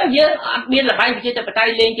អញ្ចឹងយើងអត់មានល្បែងប្រជាធិបតេយ្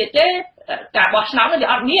យលេងទៀតទេការបោះឆ្នោតនេះវា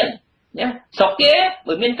អត់មានណាស្រុកគេ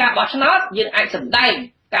បើមានការបោះឆ្នោតយើងអាចសម្ដែង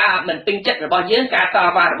ការមិនពេញចិត្តរបស់យើងការត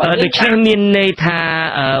វ៉ារបស់យើងដូច្នេះមានន័យថា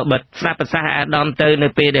បើស្ដាប់ប្រសាសន៍អាដាមទៅនៅ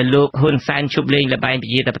ពេលដែលលោកហ៊ុនសែនជប់លេងល្បែងប្រ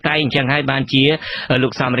ជាធិបតេយ្យអញ្ចឹងហើយបានជាលោ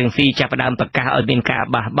កសំរងស៊ីចាប់ផ្ដើមប្រកាសឲ្យមានការ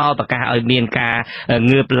បះបោរប្រកាសឲ្យមានការ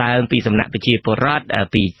ងើបឡើងពីសំណាក់ប្រជាពលរដ្ឋ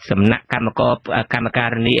ពីសំណាក់កម្មការ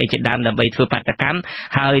នីអីជាដើមដើម្បីធ្វើបាតកម្ម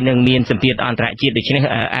ហើយនឹងមានសម្ពាធអន្តរជាតិដូច្នេះ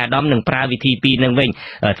អាដាមនឹងប្រើវិធីពីរនឹងវិញ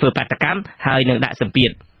ធ្វើបាតកម្មហើយនឹងដាក់សម្ពាធ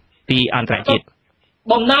ពីអន្តរជាតិ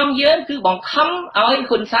បំណងយើងគឺបង្ខំឲ្យ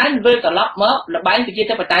ហ៊ុនសែនវិលត្រឡប់មកល្បែងប្រជា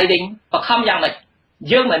ធិបតេយ្យវិញបង្ខំយ៉ាងម៉េច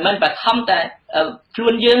យើងមិនមែនបង្ខំតែខ្លួ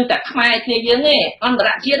នយើងតែខ្មែរគ្នាយើងទេអន្តរ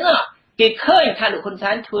ជាតិនោះគេឃើញថាលោកហ៊ុន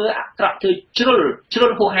សែនធ្វើអាក្រក់ធ្វើជ្រុ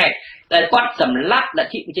លហួសហេតុតែគាត់សម្លាប់ល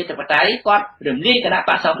ទ្ធិប្រជាធិបតេយ្យគាត់រំលាយគណៈប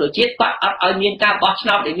កសង្គ្រោះជាតិគាត់អត់ឲ្យមានការបោះឆ្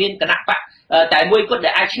នោតដែលមានគណៈបកតែមួយគត់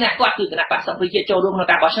ដែលអាចឈ្នះគាត់គឺគណៈបកសង្គ្រោះជាតិចូលរួមក្នុង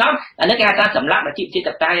ការបោះឆ្នោតអានេះគេហៅថាសម្លាប់លទ្ធិប្រជា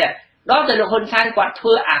ធិបតេយ្យដល់តែលោកហ៊ុនសែនគាត់ធ្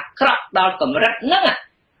វើអាក្រក់ដល់កម្រិតហ្នឹង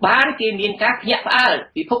បានគេមានការភ្ញាក់ផ្អើល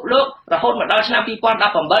ពិភពលោករហូតមកដល់ឆ្នាំ2017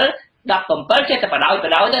ចេះតែបដ ாய்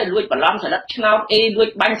ទៅលួចបន្លំស្លឹកឆ្នោតលួច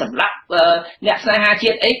បាញ់សម្លាប់អ្នកស្នេហាជា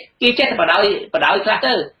តិអីគេចេះតែបដ ாய் ខ្លះ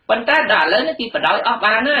ទៅប៉ុន្តែដល់ឥឡូវនេះគេបដ ாய் អស់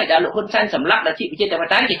បានហើយដល់លោកហ៊ុនសែនសម្លាប់លទ្ធិប្រជាធិប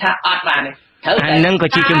តេយ្យគេថាអត់បានទេ អានឹងក៏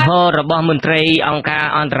ជាជំហររបស់មន្ត្រីអង្គការ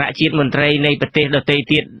អន្តរជាតិមន្ត្រីនៃប្រទេសដទៃ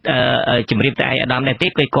ទៀតជំរាបទៅឯអាដាមដែរទេ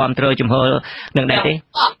គេគ្រប់គ្រងជំហរនឹងដែរទេ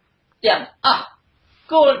ទាំងអស់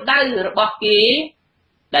គោលដៅរបស់គេ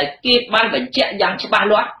ដែលគេបានបញ្ជាក់យ៉ាងច្បាស់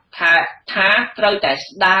លាស់ថាត្រូវតែ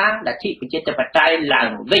ស្ដារលទ្ធិប្រជាធិបតេយ្យឡើង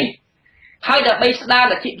វិញហើយដើម្បីស្ដារ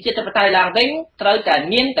លទ្ធិប្រជាធិបតេយ្យឡើងវិញត្រូវតែ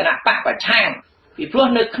មានគណៈបកប្រឆាំងពីព្រោះ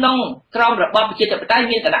នៅក្នុងក្រមរបបប្រជាធិបតេយ្យ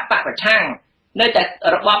មានគណៈបកប្រឆាំងនៅតែ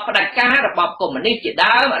របបផ្ដាច់ការរបបកុម្មុយនីសជា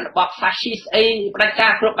ដើមរបបហ្វាស៊ីសអីផ្ដាច់កា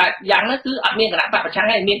រគ្រប់បែបយ៉ាងហ្នឹងគឺអត់មានគណៈបកប្រឆាំង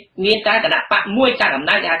ទេមានតែគណៈបកមួយកាន់អំ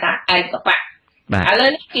ណាចគេហៅថាឯកបកឥឡូវ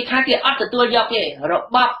នេះគេថាគេអត់ទទួលយកទេរប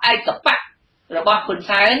បឯកបករបស់ហ៊ុន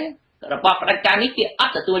សែនរបបផ្ដាច់ការនេះគេអ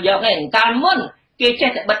ត់ទទួលយកទេកាលមុនគេចេះ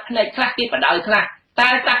តែបិទភ្នែកខ្លះគេបដ ாய் ខ្លះតែ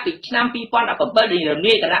តាំងពីឆ្នាំ2017នេះរំ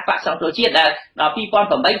លាយគណៈបកសង្គ្រោះជាតិដល់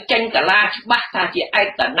2008ចេញកាលាច្បាស់ថាជាឯ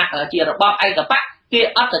កណៈជារបបឯកបកគេ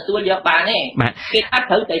អត់ទទួលយកបានទេគេថា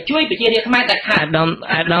ត្រូវតែជួយប្រជារាស្ត្រខ្មែរតែខាត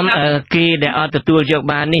អាដាមគេដែលអត់ទទួលយក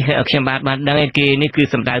បាននេះខ្ញុំបានដឹងគេនេះគឺ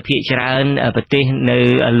សម្ដៅភាគច្រើនប្រទេសនៅ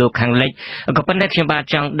លោកខាងលិចក៏ប៉ុន្តែខ្ញុំបាទ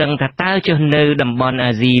ចង់ដឹងថាតើចុះនៅតំបន់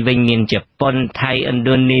អាស៊ីវិញមានជប៉ុនថៃឥណ្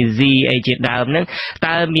ឌូនេស៊ីអីជាដើមហ្នឹង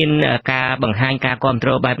តើមានការបង្ហាញការគ្រប់គ្រ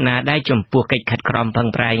ងបែបណាដែរចំពោះកិច្ចខិតខំប្រឹង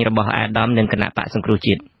ប្រែងរបស់អាដាមនិងគណៈបកសង្គ្រោះ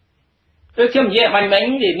ជាតិគឺខ្ញុំនិយាយបាញ់មិញ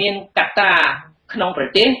វាមានកត្តាក្នុងប្រ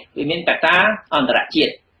ទេសវាមានកត្តាអន្តរជា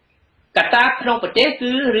តិកត្តាក្នុងប្រទេស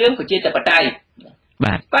គឺរឿងប្រជាធិបតេយ្យ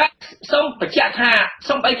បាទសូមបញ្ជាក់ថា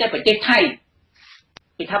សូម្បីតែប្រទេសថៃ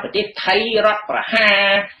គេថាប្រទេសថៃរដ្ឋប្រហារ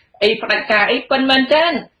អីផ្ដាច់ការអីប៉ុន្មានទេ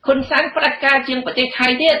ហ៊ុនសែនផ្ដាច់ការជាងប្រទេសថៃ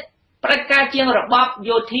ទៀតផ្ដាច់ការជាងរបប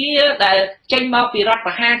យោធាដែលចេញមកពីរដ្ឋ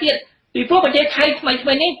ប្រហារទៀតពីព្រោះប្រទេសថៃថ្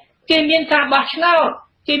មីនេះគេមានការបោះឆ្នោត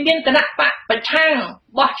គេមានគណៈបកប្រឆាំង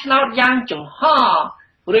បោះឆ្នោតយ៉ាងចំហ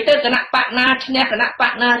ឬទៅគណៈបកណាឈ្នះគណៈប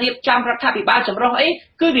កណារៀបចំរដ្ឋាភិបាលចម្រុះអី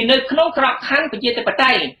គឺវានៅក្នុងក្របខ័ណ្ឌប្រជាធិប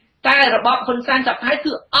តេយ្យតែរបបហ៊ុនសែនចាប់ថៃ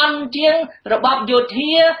គឺអន់ជាងរបបយោ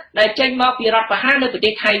ធាដែលចេញមកពីរដ្ឋប្រហារនៅប្រទេ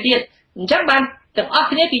សថៃទៀតអញ្ចឹងបានទាំងអស់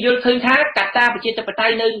គ្នាគេយល់ឃើញថាកត្តាប្រជាធិបតេ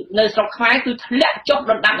យ្យនៅស្រុកខ្មែរគឺធ្លាក់ចុះ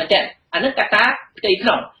ដុនដាបមែនទែនអានឹងកត្តាផ្ទៃក្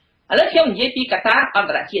នុងឥឡូវខ្ញុំនិយាយពីកត្តាអន្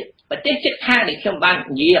តរជាតិប្រទេសជិតខាងនេះខ្ញុំបាន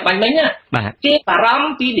និយាយបាញ់មិញណាគេបារម្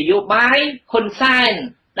ភពីនយោបាយហ៊ុនសែន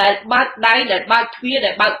ដែលបើកដៃដែលបើកទ្វារ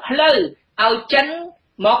ដែលបើកផ្លូវឲ្យចិន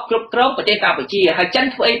មកគ្រប់គ្រងប្រទេសកម្ពុជាហើយចិន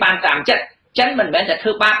ធ្វើអីបានតាមចិត្តចិនមិនមែនតែធ្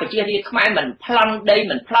វើបាបប្រជារាស្ត្រខ្មែរមិនប្លន់ដី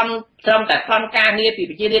មិនប្លន់ត្រឹមតែប្លន់ការងារពី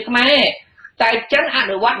ប្រជារាស្ត្រខ្មែរតែចិនអ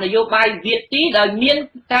នុវត្តនយោបាយវាទីដោយមាន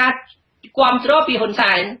ការគ្រប់គ្រងពីហ៊ុន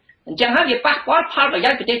សែនអញ្ចឹងហើយវាប៉ះពាល់ផលប្រយោ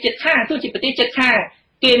ជន៍ប្រទេសជិតខាងទោះជាប្រទេសជិតខាង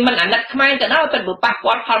គេមិនអាណិតខ្មែរទៅដល់តែបើប៉ះ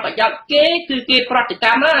ពាល់ផលប្រយោជន៍គេគឺគេប្រតិក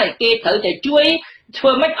ម្មហើយគេត្រូវតែជួយធ្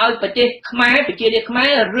វើម៉េចឲ្យប្រទេសខ្មែរប្រជារាស្ត្រខ្មែ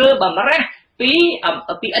ររើបំរាស់ពី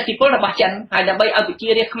ឥទ្ធិពលរបស់ចិនហើយដើម្បីឲ្យប្រជា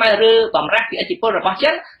រាស្ត្រខ្មែររើបំរាស់ពីឥទ្ធិពលរបស់ចិ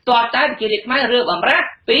នតើតែប្រជារាស្ត្រខ្មែររើបំរាស់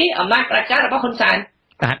ពីអំណាចប្រជាការរបស់ហ៊ុនសែន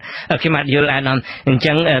បាទខ្ញុំបាទយល់អាដាមអញ្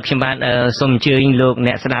ចឹងខ្ញុំបាទសូមអញ្ជើញលោក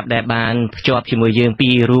អ្នកស្ដាប់ដែលបានភ្ជាប់ជាមួយយើងពី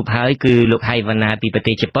ររូបហើយគឺលោកហៃវណ្ណាពីប្រ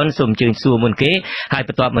ទេសជប៉ុនសូមអញ្ជើញសួរមុនគេហើយប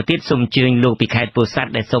ន្ទាប់មកទៀតសូមអញ្ជើញលោកពីខេត្តពោធិ៍សា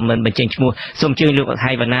ត់ដែលសូមមិនបញ្ចេញឈ្មោះសូមអញ្ជើញលោក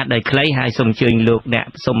ហៃវណ្ណាដោយខ្លីហើយសូមអញ្ជើញលោកអ្នក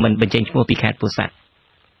សូមមិនបញ្ចេញឈ្មោះពីខេត្តពោធិ៍សាត់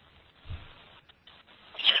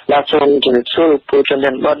បាទសូមជម្រាបសួរលោកពូចន្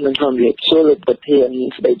ទបតនិងសូមជម្រាបសួរលោកប្រធាន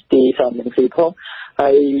ស្ដីទីសំនឹងស៊ីផងហើ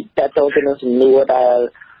យតើតើទៅនឹងសំណួរដែល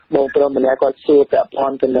បងប្រុសម្នាក់គាត់សួរពាក់ព័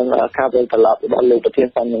ន្ធទៅនឹងការវិលត្រឡប់របស់លោកប្រធាន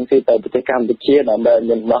សំនឹងស៊ីទៅប្រទេសកម្ពុជាដើម្បី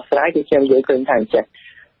មានដោះស្រាយគឺខ្ញុំយល់ឃើញថាអញ្ចឹង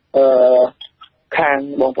ខាង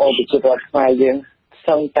បងប្អូនប្រជាពលរដ្ឋខ្មែរយើង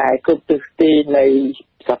សឹងតែគ្រប់ទិសទីនៃ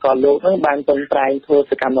សកលលោកហ្នឹងបានពឹងប្រែងធ្វើ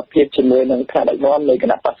សកម្មភាពជាមួយនឹងថ្នាក់ដឹកនាំនៃគ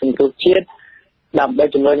ណៈបក្សសង្គ្រោះជាតិដើម្បី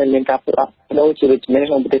ជំរុញឲ្យមានការផ្លាស់ប្ដូរជាវិជ្ជមាន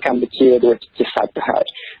ក្នុងប្រទេសកម្ពុជាដូចជាសាច់ទៅហើយ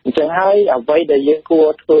អញ្ចឹងហើយអ្វីដែលយើងគួរ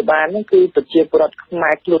ធ្វើបានហ្នឹងគឺប្រជាពលរដ្ឋខ្មែ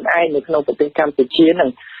រខ្លួនឯងនៅក្នុងប្រទេសកម្ពុជាហ្នឹង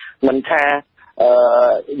មិនថា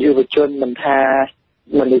យុវជនមិនថា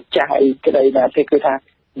មនុស្សចាស់អីក្តីណាទេគឺថា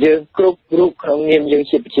យើងគ្រប់រូបក្នុងនាមយើង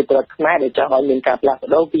ជាប្រជាពលរដ្ឋខ្មែរដែលចង់ឲ្យមានការផ្លាស់ប្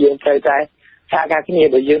ដូរគឺយើងត្រូវតែសហការគ្នា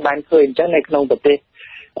ដោយយើងបានឃើញអញ្ចឹងនៅក្នុងប្រទេស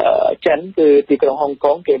ចិនគឺទីក្រុងហុង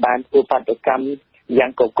កុងគេបានធ្វើបាតុកម្មយ៉ា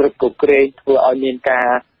ងកក្រឹបកក្រែងធ្វើឲ្យមានការ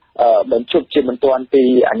បញ្ឈប់ជាមិនទាន់ពី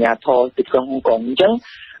អាជ្ញាធរទីក្រុងហុងកុងអញ្ចឹង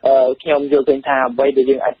ខ្ញុំយល់ឃើញថាអ្វីដែល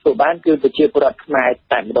យើងអាចធ្វើបានគឺប្រជាពលរដ្ឋខ្មែរ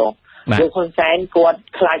តែម្ដងលោកហ៊ុនសែនគាត់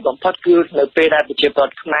ខ្លាចបំផុតគឺនៅពេលដែលប្រជាពលរ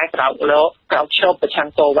ដ្ឋខ្មែរក្រោកឈប់ប្រឆាំង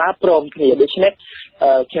តវ៉ាព្រមគ្នាដូច្នេះ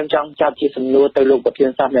ខ្ញុំចង់ចាប់ជាសំណួរទៅលោកប្រធាន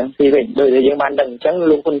សភាយ៉ាងស៊ីវិញដោយដែលយើងបានដឹងអញ្ចឹង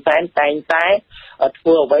លោកហ៊ុនសែនតែងតែធ្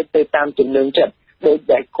វើអ្វីទៅតាមជំនឿចិត្តដូច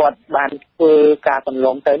ដែលគាត់បានធ្វើការកន្ល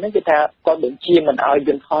ងទៅហ្នឹងគឺថាគាត់បញ្ជាមិនឲ្យយ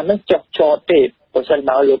ន្តហោះហ្នឹងចុះចតទេបើសិន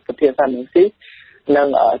បើលោកប្រធានសភាយ៉ាងស៊ីនឹង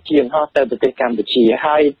ជាយន្តហោះទៅប្រទេសកម្ពុជា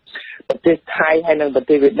ហើយប្រទេសថៃហើយនិងប្រ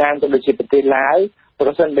ទេសវៀតណាមក៏ដូចជាប្រទេសឡាវ ប្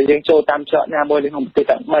រសិនបើយើងចូលតាមច្រកណាមួយនៅក្នុងប្រទេស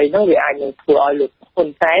ទាំង3ហ្នឹងវាអាចនឹងធ្វើឲ្យលោកហ៊ុន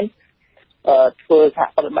សែនធ្វើសហ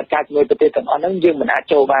ប្រតិបត្តិការជាមួយប្រទេសទាំងអស់ហ្នឹងយើងមិនអាច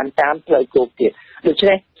ចូលបានតាមផ្លូវគោកទៀតដូច្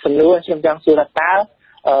នេះសំណួរខ្ញុំចង់សួរថាតើ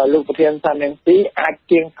លោកប្រធានសំរងស៊ីអាច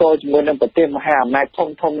គៀងគរជាមួយនឹងប្រទេសមហាអំណាច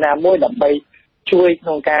ធំណាមួយដើម្បីជួយក្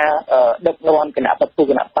នុងការដឹកនាំគណៈបព្វ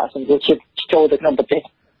គណៈបកសង្គ្រោះជាតិចូលទៅក្នុងប្រទេស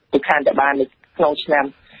ទៅខាងតែបាននៅក្នុងឆ្នាំ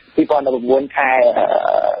2019ខែ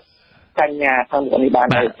កញ្ញាខាងនេះបាន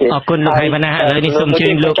ហើយទេអរគុណលោកហៃវណ្ណាឥឡូវនេះសូមជើ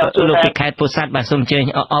ញលោកពីខេត្តពោធិ៍សាត់បាទសូមជើញ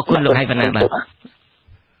អរគុណលោកហៃវណ្ណា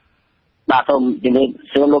បាទសូមជំរាប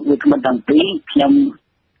សួរលោកវិក្កាមទាំងពីរខ្ញុំ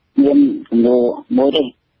មានសំណួរមួយទេ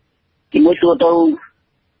ទីមួយសួរទៅ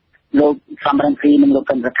លោកសំរងស៊ីនិងលោក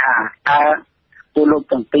កឹមសុខាតើពួកលោក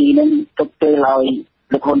ទាំងពីរនឹងទុកពេលឲ្យ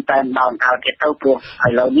លោកហ៊ុនសែនដល់កាលទៀតទៅព្រោះឥ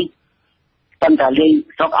ឡូវនេះប៉ុន្តែលេង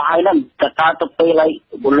ស្រុកអស់ហើយហ្នឹងតើតើទុកពេលឲ្យ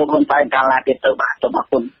ពួកលោកហ៊ុនសែនកាលណាទៀតទៅបាទសូមអរ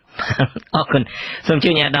គុណអរគុណសូមជឿ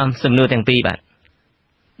អាដាមសំណួរទាំងពីរបាទ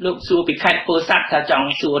លោកសួរពីខេត្តពោធិ៍សាត់ថាចង់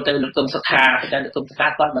សួរទៅលោកកឹមសុខាតែលោកកឹមសុខា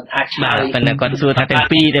គាត់មិនអាចឆ្លើយប៉ុន្តែគាត់សួរថាទាំង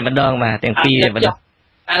ពីរតែម្ដងបាទទាំងពីរតែម្ដង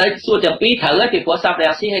ឥឡូវសួរទាំងពីរត្រូវហើយពីព្រោះសាប់រា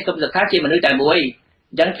ស៊ីហើយកឹមសុខាជាមនុស្សតែមួយ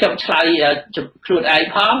អញ្ចឹងខ្ញុំឆ្លើយខ្លួនឯង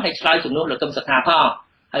ផងហើយឆ្លើយជំនួសលោកកឹមសុខាផង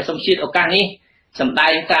ហើយសូមជាតិឱកាសនេះសម្ដែ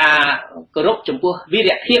ងការគោរពចំពោះវី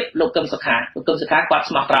រភាពលោកកឹមសុខាគាត់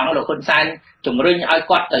ស្មោះត្រង់លោកហ៊ុនសែនជំរុញឲ្យ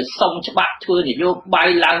គាត់ទៅសុំច្បាប់ធ្វើនយោបាយ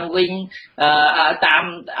ឡើងវិញតាម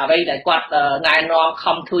អ្វីដែលគាត់ណែនាំ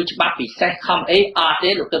ខំធ្វើច្បាប់ពិសេសខំអីអត់ទេ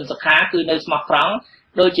លោកកឹមសុខាគឺនៅស្មោះត្រង់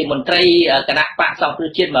ដូចជាមន្ត្រីគណៈបកសង្គ្រោះ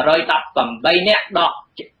ជាតិ118នាក់ដក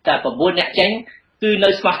តែ9នាក់ចេញគឺនៅ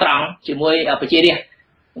ស្មោះត្រង់ជាមួយប្រជារាស្ត្រ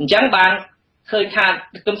អញ្ចឹងបានឃើញថា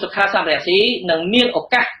គឹមសុខាសំរងស៊ីនឹងមានឱ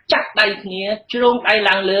កាសចាក់ដៃគ្នាជ្រងដៃ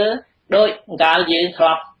ឡើងលើដោយកាលយើងធ្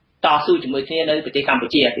លាប់តស៊ូជាមួយគ្នានៅប្រទេសកម្ពុ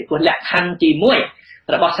ជាពីព្រោះលក្ខខណ្ឌទី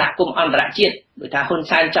1របស់សហគមន៍អន្តរជាតិដូចថាហ៊ុន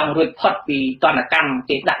សែនចង់រួចផុតពីទណ្ឌកម្ម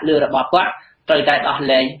គេដាក់លើរបបគាត់ត្រូវតែដោះ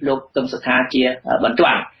លែងលោកគឹមសុខាជាបន្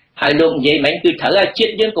ទាន់ហើយលោកនិយាយមិញគឺត្រូវឲ្យជា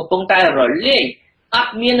តិយើងកំពុងតែរលាយអ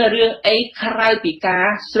ត់មានរឿងអីក្រៅពីការ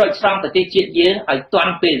ស្រោចស្រង់ប្រទេសជាតិយើងឲ្យទា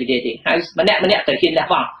ន់ពេលវេលាទេហើយម្នាក់ទៅហ៊ានលះ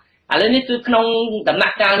បង់ឥឡូវនេះគឺក្នុងដំណា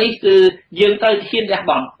ក់កាលនេះគឺយើងត្រូវហ៊ានលះ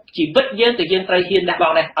បង់ជីវិតយើងក៏យើងត្រូវហ៊ានលះប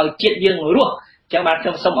ង់ដែរឲ្យជាតិយើងរស់ចឹងបាទខ្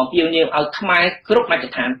ញុំសូមអំពាវនាវឲ្យខ្មែរគ្រប់មជ្ឈ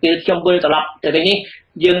ដ្ឋានពេលខ្ញុំវិលត្រឡប់ទៅវិញនេះ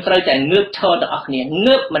យើងត្រូវតែងើបឈរទាំងអស់គ្នា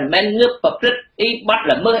ងើបមិនមែនងើបប្រព្រឹត្តអីបាត់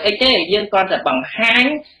ល្មើសអីទេយើងគ្រាន់តែបង្ហាញ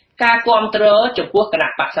ការគ្រប់គ្រងចំពោះគណៈ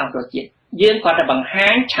បកសង្គ្រោះជាតិយើងគ្រាន់តែបង្ហា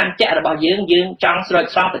ញឆន្ទៈរបស់យើងចង់ស្រោច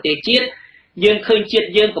ស្រង់ប្រទេសជាតិយើងឃើញជាតិ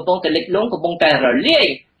យើងកំពុងតែលិចលង់កំពុងតែរលាយ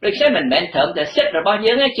ដូច្នេះមិនមែនត្រឹមតែសិទ្ធិរបស់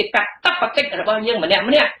យើងទេជាកាតព្វកិច្ចរបស់យើងម្នាក់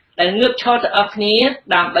ដែលងើបឈរទៅអស់គ្នា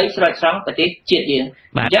ដើម្បីស្រោចស្រង់ប្រទេសជាតិយើង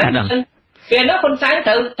អញ្ចឹងពេលនោះហ៊ុនសែន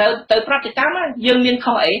ទៅប្រតិកម្មយើងមាន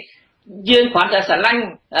ខុសអីយើងគ្រាន់តែស្រឡាញ់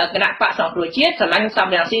គណៈបកសង្គ្រោះជាតិស្រឡាញ់សំ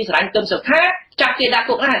រងស៊ីស្រឡាញ់គឹមសុខាចាប់គេដាក់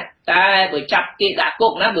គុកណាតែបើចាប់គេដាក់គុ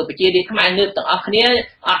កណាបើប្រជារាស្ត្រខ្មែរងើបទាំងអស់គ្នា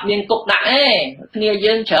អត់មានគុកដាក់ទេគ្នា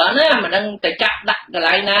យើងច្រើនណាមិនដឹងទៅចាប់ដាក់កន្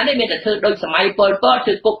លែងណាទេមានតែធ្វើដូចសម័យប៉ុលពតធ្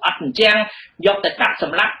វើគុកអត់អញ្ចឹងយកទៅកាត់ស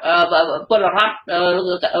ម្លាប់ពលរដ្ឋ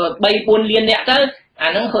3-4 លានអ្នកទៅអា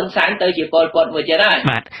នឹងហ៊ុនសែនទៅជាពលពតមួយទៀតហើយ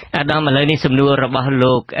បាទអាដាមឥឡូវនេះសំណួររបស់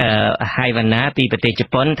លោកហៃវណ្ណាពីប្រទេសជ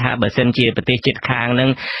ប៉ុនថាបើសិនជាប្រទេសជិតខាងនឹង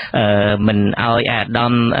មិនឲ្យអាដា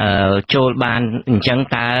មចូលបានអញ្ចឹង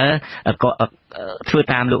តើធ្វើ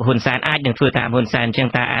តាមលោកហ៊ុនសែនអាចនឹងធ្វើតាមហ៊ុនសែនអញ្ចឹង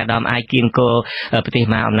តើអាដាមអាចគៀងគរប្រទេស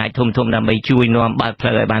មហាអំណាចធំដើម្បីជួយនាំបើកផ្លូ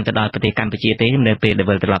វឲ្យបានទៅដល់ប្រទេសកម្ពុជាទេនៅពេលដែល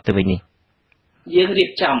វិលត្រឡប់ទៅវិញនេះយើងរៀ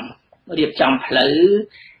បចំផ្លូវ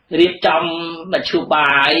រៀបចំមធ្យោ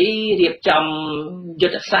បាយរៀបចំយុ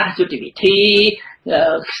ទ្ធសាស្ត្រយុទ្ធវិធី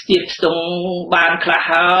ស្ទាបស្ទង់បានខ្លះ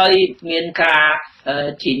ហើយមានការ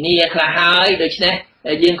ធានាខ្លះហើយដូច្នេះ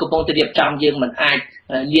យើងកំពុងតែរៀបចំយើងមិនអាច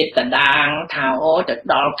លាតកណ្ដាងថាអូទៅ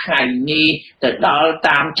ដល់ថ្ងៃនេះទៅដល់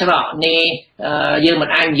តាមច្រកនេះយើងមិន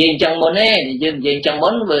អាចនិយាយអញ្ចឹងមុនទេយើងនិយាយអញ្ចឹងមុ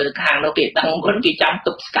នវាខាងនោះគេដឹងមុនគេចាំទ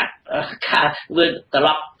ប់ស្កាត់វាត្រឡ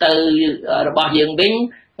ប់ទៅរបស់យើងវិញ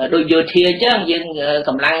ដូចយោធាអញ្ចឹងយើងក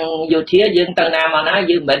ម្លាំងយោធាយើងទៅណាមកណា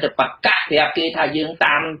យើងមិនមែនទៅប្រកាសប្រាប់គេថាយើង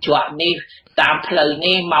តាមច្រកនេះតាមផ្លូវ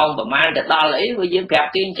នេះម៉ោងប្រហែលទៅដល់អីព្រោះយើងប្រាប់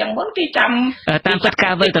គេអញ្ចឹងមុនគេចាំតាមពិត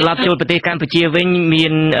ការវិលត្រឡប់ចូលប្រទេសកម្ពុជាវិញមា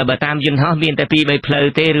នបើតាមយន្តហោះមានតែ 2-3 ផ្លូវ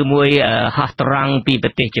ទេឬមួយហោះត្រង់ពីប្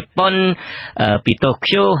រទេសជប៉ុនពីតូក្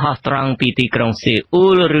យូហោះត្រង់ពីទីក្រុងសេអ៊ូ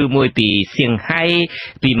លឬមួយពីសៀងហៃ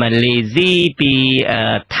ពីម៉ាឡេស៊ីពី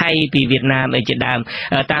ថៃពីវៀតណាមអីជាដើម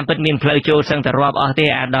តាមពិតមានផ្លូវចូលសឹងតែរាប់អស់ទេ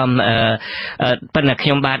អាដាមប៉ុន្តែខ្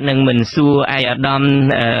ញុំបាទនឹងមិនសួរអាដាម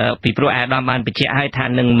ពីព្រោះអាដាមបានបញ្ជាក់ឲ្យថា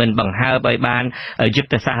នឹងមិនបង្ហើបឲ្យបាន បានយុ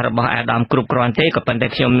ទ្ធសាស្ត្ររបស់អាដាមគ្រប់គ្រាន់ទេក៏ប៉ុន្តែ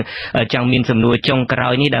ខ្ញុំចង់មានសំណួរចុងក្រោ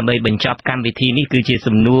យនេះដើម្បីបញ្ចប់កម្មវិធីនេះគឺជា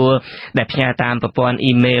សំណួរដែលផ្ញើតាមប្រព័ន្ធ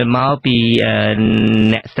អ៊ីមែលមកពី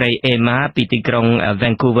អ្នកស្រីអេម៉ាពីទីក្រុង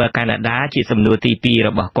Vancouver Canada ជាសំណួរទី2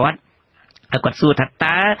របស់គាត់គាត់សួរថា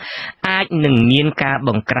តើអាចនឹងមានការប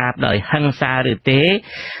ង្ក្រាបដោយហិង្សាឬទេ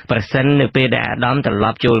ប្រសិននៅពេលដែលអាដាមត្រឡ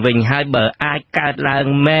ប់ចូលវិញហើយបើអាចកើតឡើង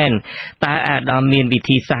មែនតើអាដាមមានវិ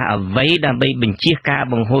ធីសាស្ត្រអ្វីដើម្បីបញ្ជៀសការ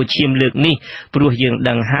បង្ហូរឈាមលើកនេះព្រោះយើង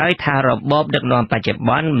ដឹងហើយថារបបដឹកនាំបច្ចុប្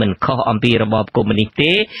បន្នមិនខុសអំពីរបបកុម្មុយនីស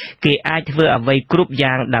ទេគេអាចធ្វើអ្វីគ្រប់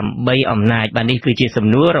យ៉ាងដើម្បីអំណាចបាទនេះគឺជាសំ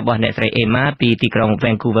ណួររបស់អ្នកស្រីអេម៉ាពីទីក្រុង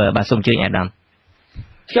Vancouver បាទសូមជួយអាដាម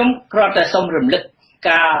ខ្ញុំគ្រាន់តែសូមរំលឹក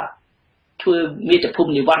ការធ្វើមាតុភូ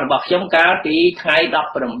មិនិវត្តន៍របស់ខ្ញុំកាលពីថ្ងៃ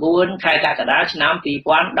19ខែកក្កដាឆ្នាំ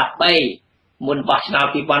2013មុនបោះឆ្នោត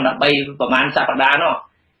2013ប្រហែលសប្តាហ៍នោះ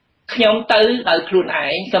ខ្ញុំទៅដោយខ្លួនឯ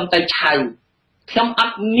ងខ្ញុំទៅឆៅខ្ញុំអ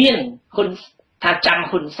ត់មានហ៊ុនថាចាំ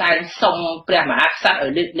ហ៊ុនសែនសុំព្រះមហាក្សត្រឲ្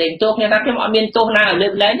យលើកលែងទោសខ្ញុំថាខ្ញុំអត់មានទោសណាឲ្យលើ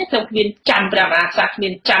កលែងទេខ្ញុំគ្មានចាំព្រះមហាក្សត្រគ្មា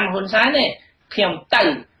នចាំហ៊ុនសែនទេខ្ញុំទៅ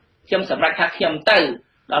ខ្ញុំសម្រេចថាខ្ញុំទៅ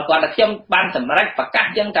ដល់គាត់ថាខ្ញុំបានសម្រេចប្រកាស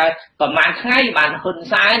ចឹងតែប្រហែលថ្ងៃបានហ៊ុន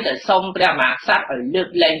សែនទៅសុំព្រះមហាក្សត្រឲ្យលើក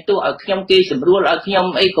លែងទោសឲ្យខ្ញុំគេសម្រួលឲ្យខ្ញុំ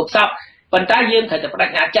អីគ្រប់សពប៉ុន្តែយើងត្រូវតែបដិ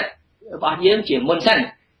ញ្ញាចិត្តរបស់យើងជាមុនសិន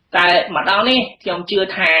តែម្ដងនេះខ្ញុំជឿ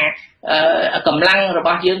ថាកម្លាំងរប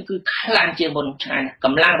ស់យើងគឺខ្លាំងជាងមុនឆ្ងាយក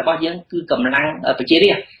ម្លាំងរបស់យើងគឺកម្លាំងប្រជា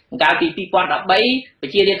រាស្ត្រកាលពី2013ប្រ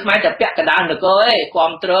ជារាស្ត្រខ្មែរតែពាក់កណ្ដាលនគរឯងគ្រ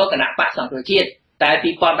ប់គ្រងគណៈបកសង្គ្រោះជាតិតែ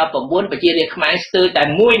2019ប្រជារាស្ត្រខ្មែរស្ទើរតែ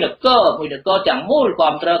មួយនគរទាំងមូលគ្រ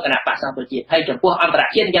ប់គ្រងគណៈបកសង្គ្រោះជាតិហើយចំពោះអន្តរ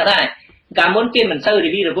ជាតិយ៉ាងដែរកាលមុនគេមិនសូវរ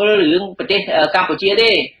វីរវល់រឿងប្រទេសកម្ពុជា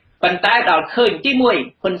ទេប៉ុន្តែដល់ឃើញទី1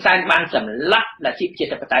ហ៊ុនសែនបានសម្លាប់លទ្ធិប្រជា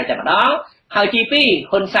ធិបតេយ្យតែម្ដងហើយទី2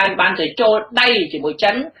ហ៊ុនសែនបានទៅចូលដៃជាមួយ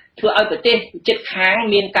ចិនធ្វើឲ្យប្រទេសជិតខាង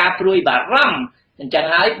មានការព្រួយបារម្ភអញ្ចឹង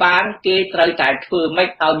ហើយបានគេត្រូវតែធ្វើម៉េច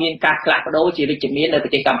ឲ្យមានការផ្លាស់ប្ដូរជាវិជ្ជមាននៅប្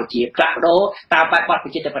រទេសកម្ពុជាផ្លាស់ប្ដូរតាមបែបបទប្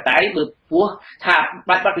រជាធិបតេយ្យព្រោះថា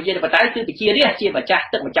បែបបទប្រជាធិបតេយ្យគឺប្រជារាស្ត្រជាម្ចាស់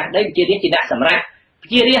ទឹកម្ចាស់ដីប្រជារាស្ត្រជាអ្នកសម្រេចប្រ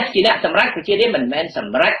ជារាស្ត្រជាអ្នកសម្រេចប្រជារាស្ត្រមិនមែនស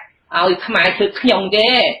ម្រេចឲ្យខ្មែរធ្វើខ្ញុំទេ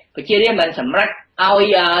ប្រជារាស្ត្រមិនសម្រេចឲ្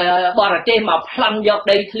យបរទេសមកប្លន់យក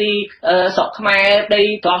ដីធ្លីស្រុកខ្មែរដី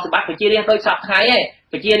ទ្រព្យសម្បត្តិប្រជារាស្ត្រដោយសពថ្ងៃឯង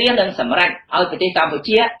ប្រជារាស្ត្រនឹងសម្រេចឲ្យប្រទេសកម្ពុ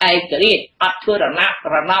ជាឯករាជ្យអត់ធ្វើរណ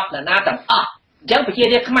បណាទាំងអស់អញ្ចឹងប្រជា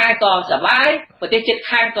រាស្ត្រខ្មែរក៏សប្បាយប្រទេសជិត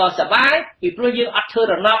ខាងក៏សប្បាយពីព្រោះយើងអត់ធ្វើ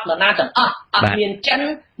រណបណាទាំងអស់អត់មានចិន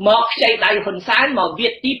មកខ្ចីដៃហ៊ុនសែនមកវា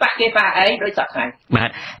ទីប៉ះគេប៉ះឯងដោយសពថ្ងៃបាទ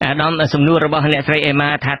អាដាមសំណួររបស់អ្នកស្រីអេម៉ា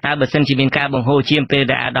ថាតើបើសិនជាមានការបង្ហូរឈាមពេល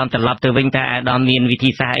ដែលអាដាមត្រឡប់ទៅវិញតើអាដាមមានវិធី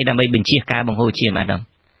សាស្ត្រអីដើម្បីបញ្ជៀសការបង្ហូរឈាមអាដាម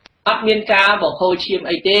អត់មានការបង្ហូរឈាម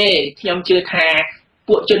អីទេខ្ញុំជឿថា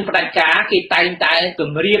ពួកជនផ្ដាច់ការគេតែងតែគ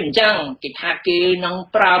ម្រាមអញ្ចឹងគេថាគេនឹង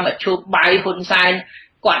ប្រើមធ្យោបាយហ៊ុនសែន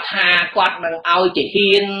គាត់ថាគាត់នឹងឲ្យជា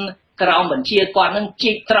ហ៊ានក្រមបញ្ជាគាត់នឹង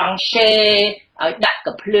ជីកត្រង់ឆេឲ្យដាក់ក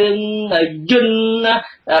ភ្លើងយន្ត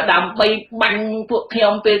ដើម្បីបាញ់ពួកខ្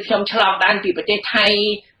ញុំពេលខ្ញុំឆ្លងដែនពីប្រទេសថៃ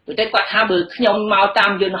ប្រទេសគាត់ថាបើខ្ញុំមកតា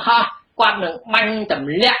មយន្តហោះគាត់នឹងបាញ់ទ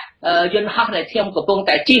ម្លាក់យន្តហោះដែលខ្ញុំកំពុង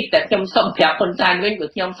តែជិះតែខ្ញុំសុំប្រាប់ហ៊ុនសែនវិញព្រោះ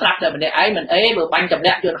ខ្ញុំស្រាប់តែម្នាក់ឯងមិនអីបើបាញ់ទម្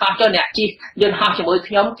លាក់យន្តហោះចុះអ្នកជិះយន្តហោះជាមួយ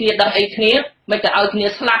ខ្ញុំគេដឹងអីគ្នាមិនទៅឲ្យគ្នា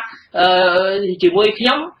ស្លាប់ជាមួយខ្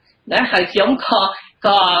ញុំណាហើយខ្ញុំក៏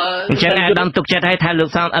អញ្ចឹងអាដាមទុកចិត្តឲ្យថាលោក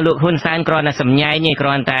ហ៊ុនសែនគ្រាន់តែសម្ញែងទេគ្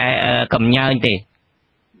រាន់តែកំញើញទេ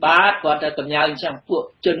បាទគាត់តែកំញើញអញ្ចឹងពួក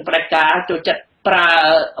ជនផ្ដាច់ការចូលចិត្តប្រើ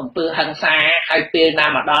អំពើហិង្សាហើយពេលណា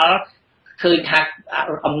មកដល់ឃើញថា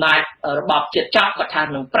អំណាចរបបជាតិចប់គាត់ថា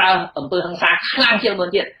នឹងប្រើអំពើហិង្សាខ្លាំងជាងមុន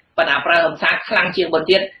ទៀតប៉ុន្តែប្រើហិង្សាខ្លាំងជាងមុន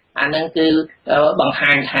ទៀតអានឹងគឺបង្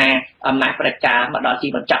ហាញថាអំណាចផ្ដាច់ការមកដល់ទី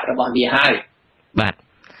បញ្ចប់របស់វាហើយបាទ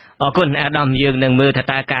អរគុណអាដាមយើងនឹងមើលថា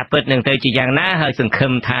តើការពិតនឹងទៅជាយ៉ាងណាហើយសង្ឃឹ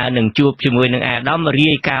មថានឹងជួបជាមួយនឹងអាដាម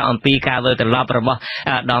រាយការណ៍អំពីការវិលត្រឡប់របស់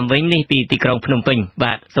អាដាមវិញនេះពីទីក្រុងភ្នំពេញ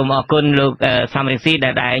បាទសូមអរគុណលោកសំរងស៊ីដែ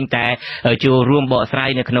លតែងតែចូលរួមបកស្រាយ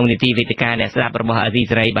នៅក្នុងនីតិវេទិកាអ្នកស្ដាប់របស់អាស៊ី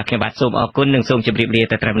សេរីបាទខ្ញុំបាទសូមអរគុណនិងសូមជម្រាបលា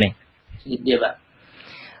ទៅត្រឹមនេះ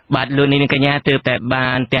បាទលោកនាងកញ្ញាទើបតែបា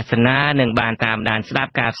នទស្សនានិងបានតាមដានស្ដា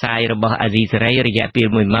ប់ការផ្សាយរបស់អាស៊ីសេរីរយៈពេល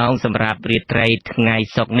1ម៉ោងសម្រាប់រាត្រីថ្ងៃ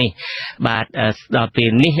សុក្រនេះបាទដល់ពេល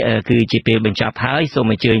នេះគឺជាពេលបញ្ចប់ហើយសូម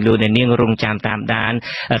អញ្ជើញលោកនាងរងចាំតាមដាន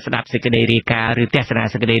ស្ដាប់សេចក្តីរាយការណ៍ឬទស្សនា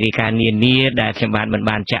សេចក្តីរាយការណ៍នានាដែលខ្ញុំមិន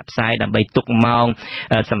បានចាក់ផ្សាយដើម្បីទុកម៉ោង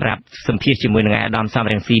សម្រាប់សម្ភាសជាមួយនឹងអាដាមសំ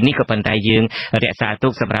រងស៊ីនេះក៏ប៉ុន្តែយើងរក្សាទុ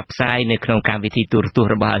កសម្រាប់ផ្សាយនៅក្នុងកម្មវិធីទូរទស្ស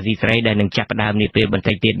ន៍របស់អាស៊ីសេរីដែលនឹងចាប់ផ្ដើមនាពេលបន្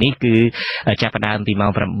តិចទៀតនេះគឺចាប់ផ្ដើមពីម៉ោ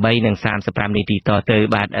ង8:35 នាទីតទៅ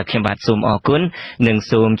បាទខ្ញុំបាទសូមអរគុណនិង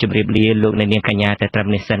សូមជម្រាបលាលោកអ្នកនាងកញ្ញាតែត្រឹម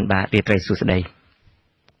នេះសិនបាទរាត្រីសួស្តី